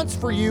God wants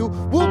for you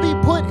will be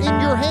put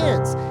in your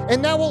hands,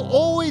 and that will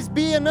always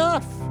be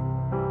enough.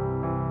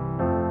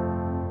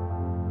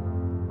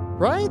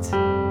 Right?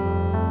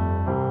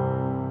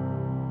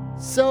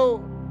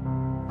 So,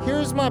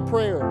 here's my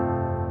prayer.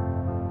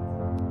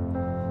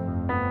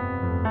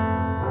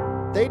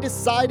 They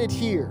decided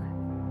here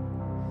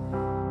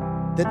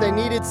that they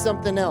needed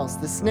something else.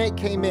 The snake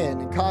came in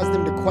and caused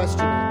them to question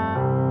it.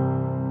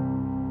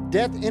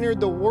 Death entered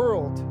the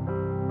world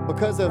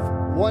because of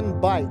one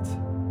bite.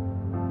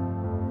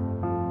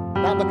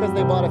 Not because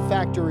they bought a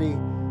factory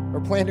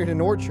or planted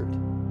an orchard.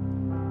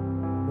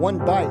 One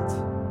bite,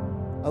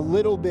 a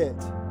little bit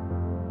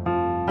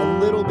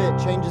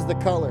changes the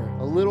color.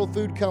 A little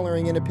food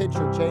coloring in a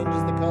picture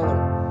changes the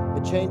color.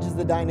 It changes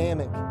the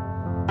dynamic.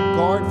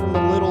 Guard from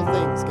the little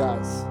things,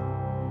 guys.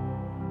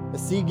 A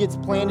seed gets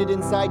planted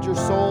inside your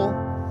soul,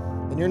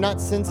 and you're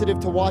not sensitive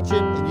to watch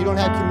it, and you don't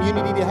have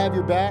community to have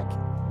your back.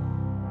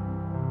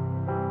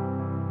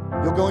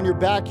 You'll go in your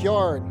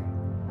backyard,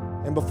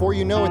 And before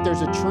you know it,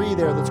 there's a tree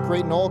there that's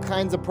creating all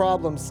kinds of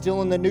problems,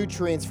 stealing the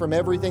nutrients from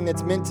everything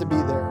that's meant to be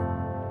there.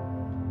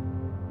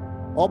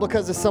 All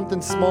because of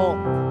something small.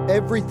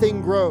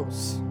 Everything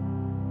grows.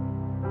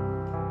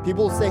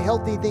 People say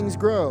healthy things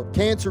grow.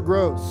 Cancer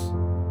grows.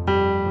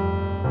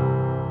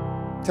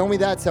 Tell me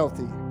that's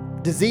healthy.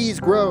 Disease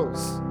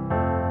grows.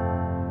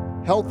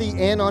 Healthy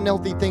and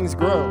unhealthy things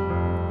grow.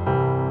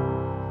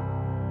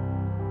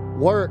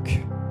 Work.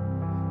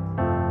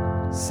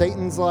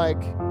 Satan's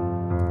like,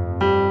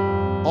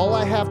 all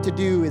I have to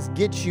do is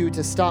get you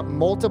to stop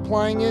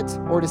multiplying it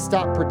or to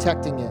stop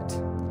protecting it.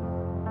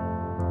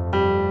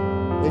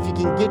 If he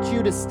can get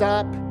you to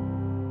stop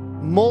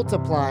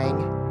multiplying,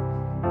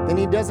 then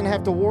he doesn't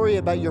have to worry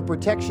about your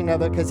protection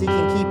of it because he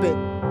can keep it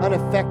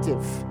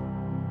ineffective.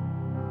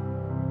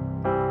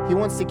 He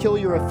wants to kill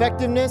your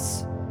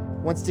effectiveness,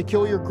 wants to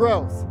kill your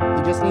growth.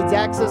 He just needs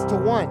access to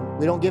one.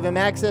 We don't give him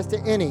access to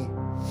any.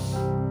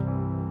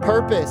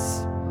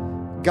 Purpose.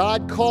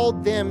 God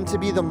called them to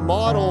be the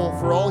model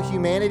for all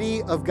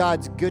humanity of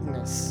God's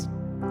goodness.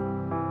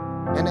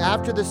 And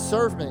after the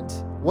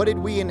serpent, what did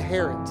we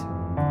inherit?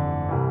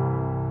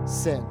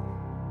 Sin.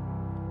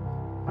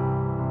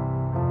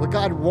 What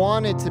God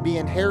wanted to be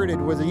inherited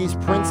was these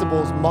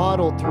principles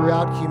modeled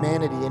throughout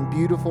humanity in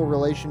beautiful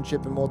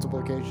relationship and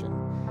multiplication.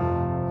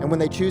 And when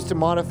they choose to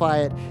modify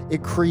it,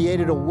 it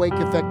created a wake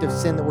effect of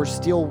sin that we're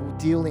still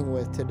dealing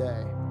with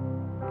today,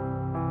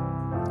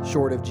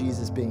 short of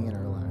Jesus being in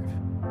our life.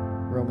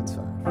 Romans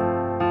 5.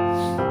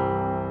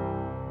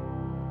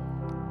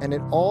 And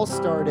it all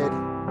started,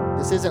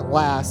 this isn't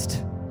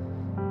last,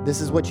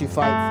 this is what you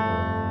fight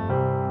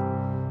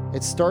for.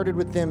 It started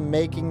with them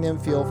making them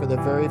feel for the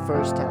very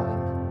first time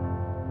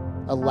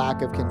a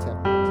lack of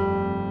contentment.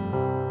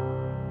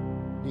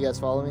 You guys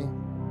follow me?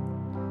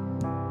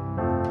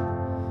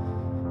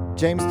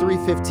 James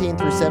 3:15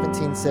 through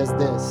 17 says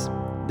this.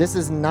 This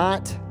is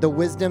not the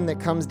wisdom that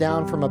comes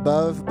down from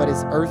above, but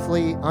is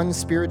earthly,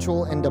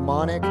 unspiritual, and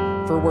demonic.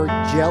 For where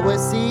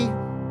jealousy,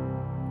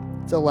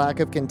 it's a lack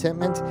of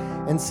contentment,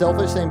 and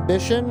selfish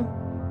ambition,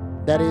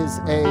 that is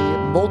a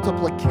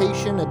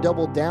multiplication, a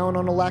double down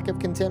on a lack of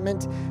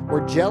contentment.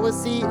 Where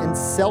jealousy and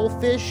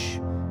selfish,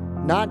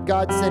 not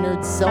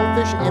God-centered,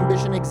 selfish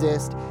ambition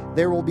exist,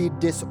 there will be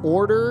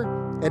disorder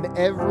and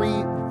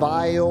every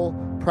vile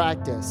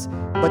practice.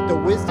 But the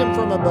wisdom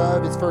from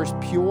above is first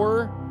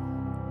pure,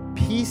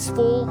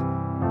 peaceful,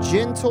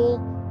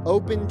 gentle,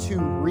 open to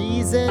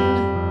reason.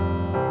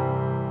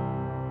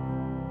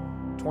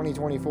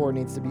 2024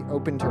 needs to be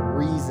open to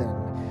reason.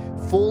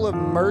 Full of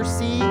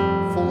mercy,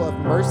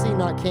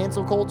 not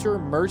cancel culture,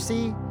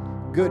 mercy,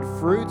 good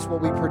fruits.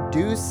 What we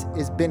produce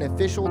is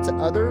beneficial to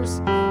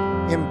others.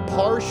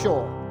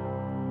 Impartial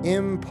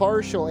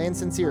and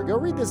sincere. Go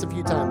read this a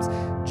few times.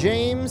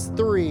 James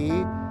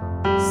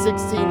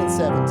 3:16 and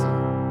 17.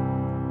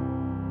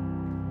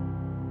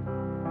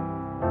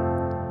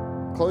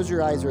 Close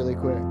your eyes really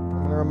quick. I'm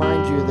going to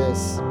remind you of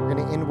this. We're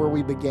going to end where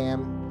we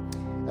began.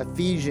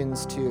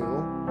 Ephesians 2.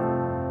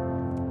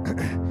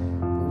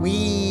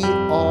 We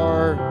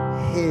are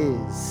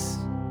His.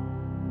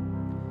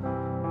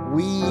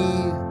 We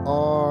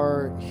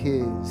are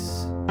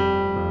His.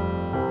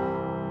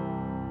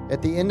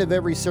 At the end of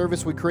every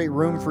service, we create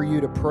room for you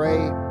to pray,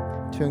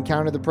 to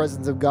encounter the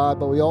presence of God,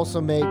 but we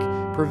also make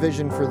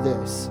provision for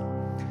this.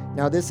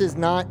 Now, this is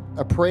not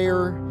a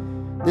prayer.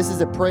 This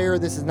is a prayer.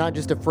 This is not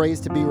just a phrase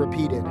to be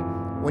repeated.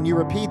 When you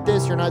repeat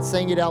this, you're not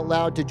saying it out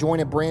loud to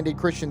join a branded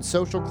Christian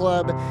social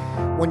club.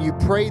 When you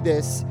pray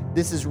this,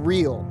 this is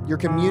real. You're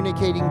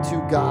communicating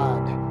to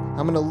God.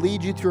 I'm going to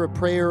lead you through a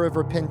prayer of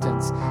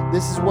repentance.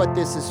 This is what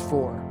this is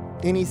for.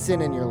 Any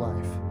sin in your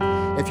life.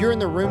 If you're in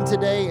the room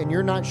today and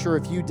you're not sure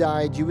if you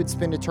died, you would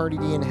spend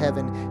eternity in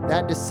heaven,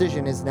 that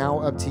decision is now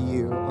up to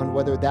you on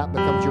whether that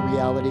becomes your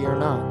reality or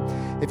not.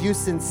 If you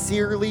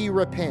sincerely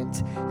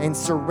repent and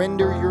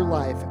surrender your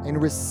life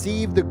and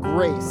receive the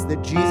grace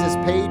that Jesus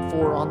paid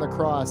for on the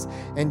cross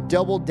and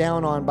doubled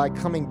down on by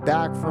coming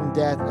back from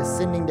death,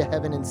 ascending to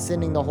heaven and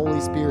sending the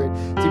Holy Spirit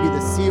to be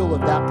the seal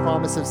of that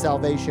promise of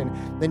salvation,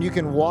 then you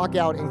can walk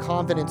out in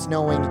confidence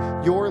knowing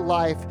your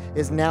life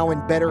is now in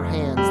better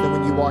hands than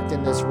when you walked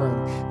in this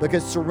room.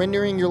 Because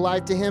surrendering your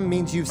life to Him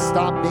means you've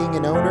stopped being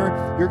an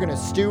owner. You're going to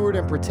steward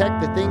and protect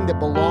the thing that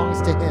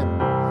belongs to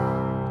Him.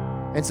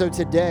 And so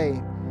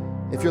today,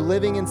 if you're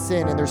living in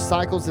sin and there's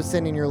cycles of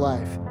sin in your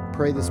life,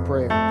 pray this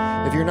prayer.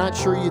 If you're not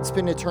sure you'd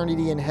spend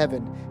eternity in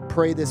heaven,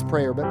 pray this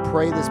prayer. But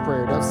pray this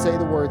prayer. Don't say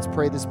the words,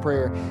 pray this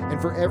prayer.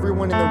 And for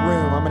everyone in the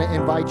room, I'm going to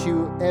invite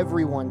you,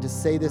 everyone, to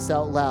say this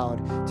out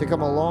loud, to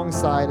come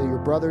alongside of your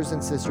brothers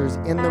and sisters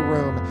in the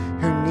room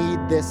who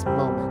need this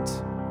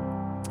moment.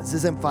 This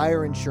isn't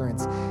fire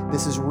insurance.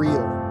 This is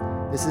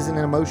real. This isn't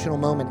an emotional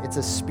moment. It's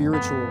a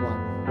spiritual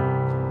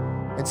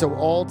one. And so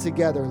all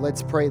together,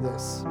 let's pray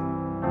this.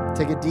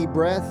 Take a deep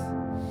breath.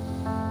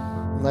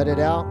 Let it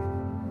out.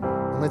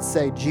 And let's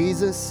say,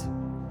 Jesus,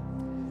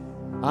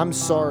 I'm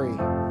sorry.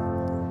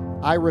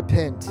 I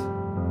repent.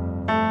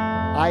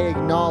 I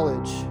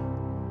acknowledge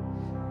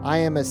I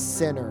am a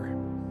sinner.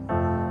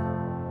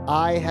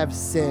 I have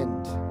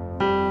sinned.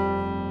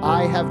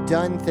 I have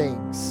done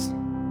things,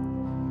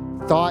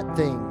 thought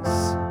things,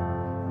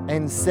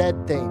 and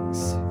said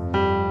things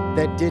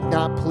that did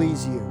not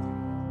please you.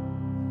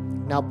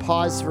 Now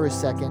pause for a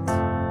second.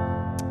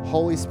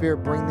 Holy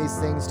Spirit, bring these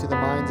things to the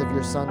minds of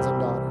your sons and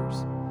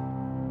daughters.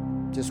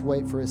 Just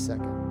wait for a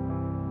second.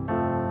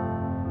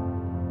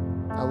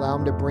 Allow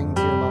him to bring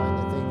to your mind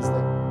the things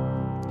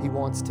that he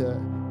wants to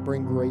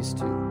bring grace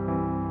to.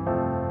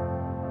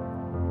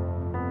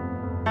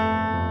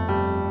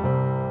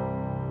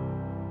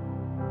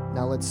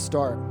 Now let's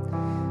start.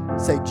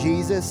 Say,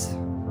 Jesus,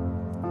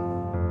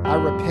 I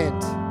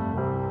repent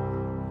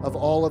of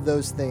all of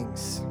those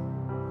things.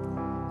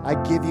 I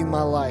give you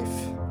my life.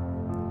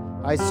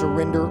 I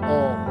surrender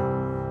all.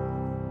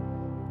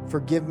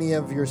 Forgive me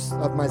of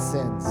my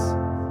sins.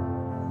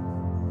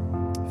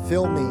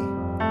 Fill me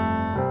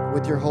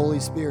with your Holy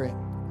Spirit.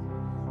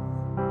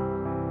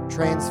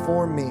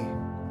 Transform me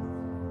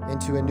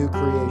into a new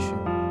creation.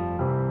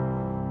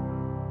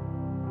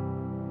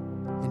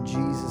 In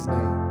Jesus'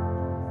 name.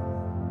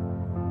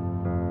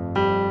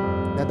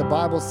 Now the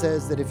Bible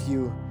says that if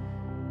you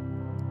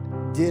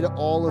did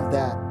all of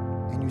that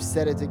and you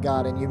said it to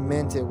God and you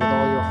meant it with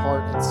all your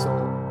heart and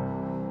soul,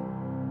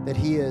 that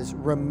he is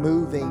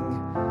removing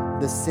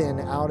the sin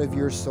out of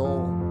your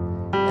soul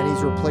and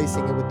he's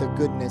replacing it with the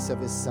goodness of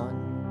his Son.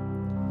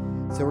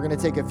 So we're going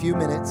to take a few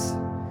minutes.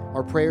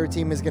 Our prayer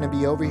team is going to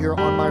be over here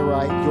on my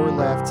right, your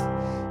left.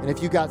 And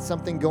if you got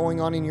something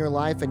going on in your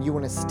life and you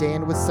want to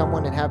stand with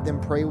someone and have them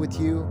pray with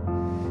you,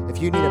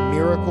 if you need a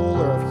miracle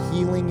or a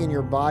healing in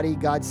your body,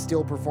 God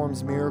still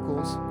performs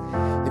miracles.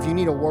 If you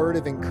need a word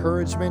of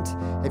encouragement,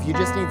 if you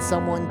just need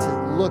someone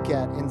to look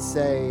at and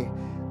say,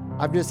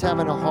 I'm just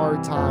having a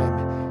hard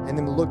time, and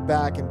then look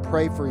back and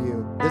pray for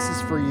you. This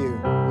is for you.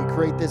 We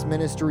create this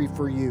ministry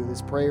for you,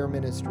 this prayer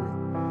ministry.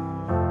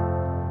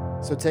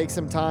 So take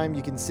some time.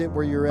 You can sit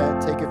where you're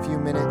at. Take a few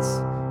minutes.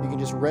 You can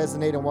just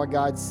resonate on what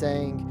God's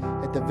saying.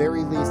 At the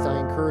very least, I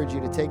encourage you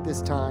to take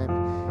this time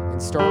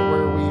and start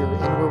where we are,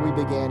 end where we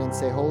began, and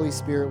say, Holy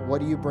Spirit,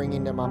 what are you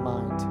bringing to my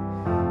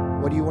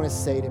mind? What do you want to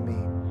say to me?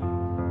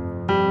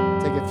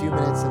 Take a few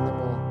minutes and then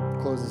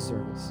we'll close the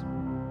service.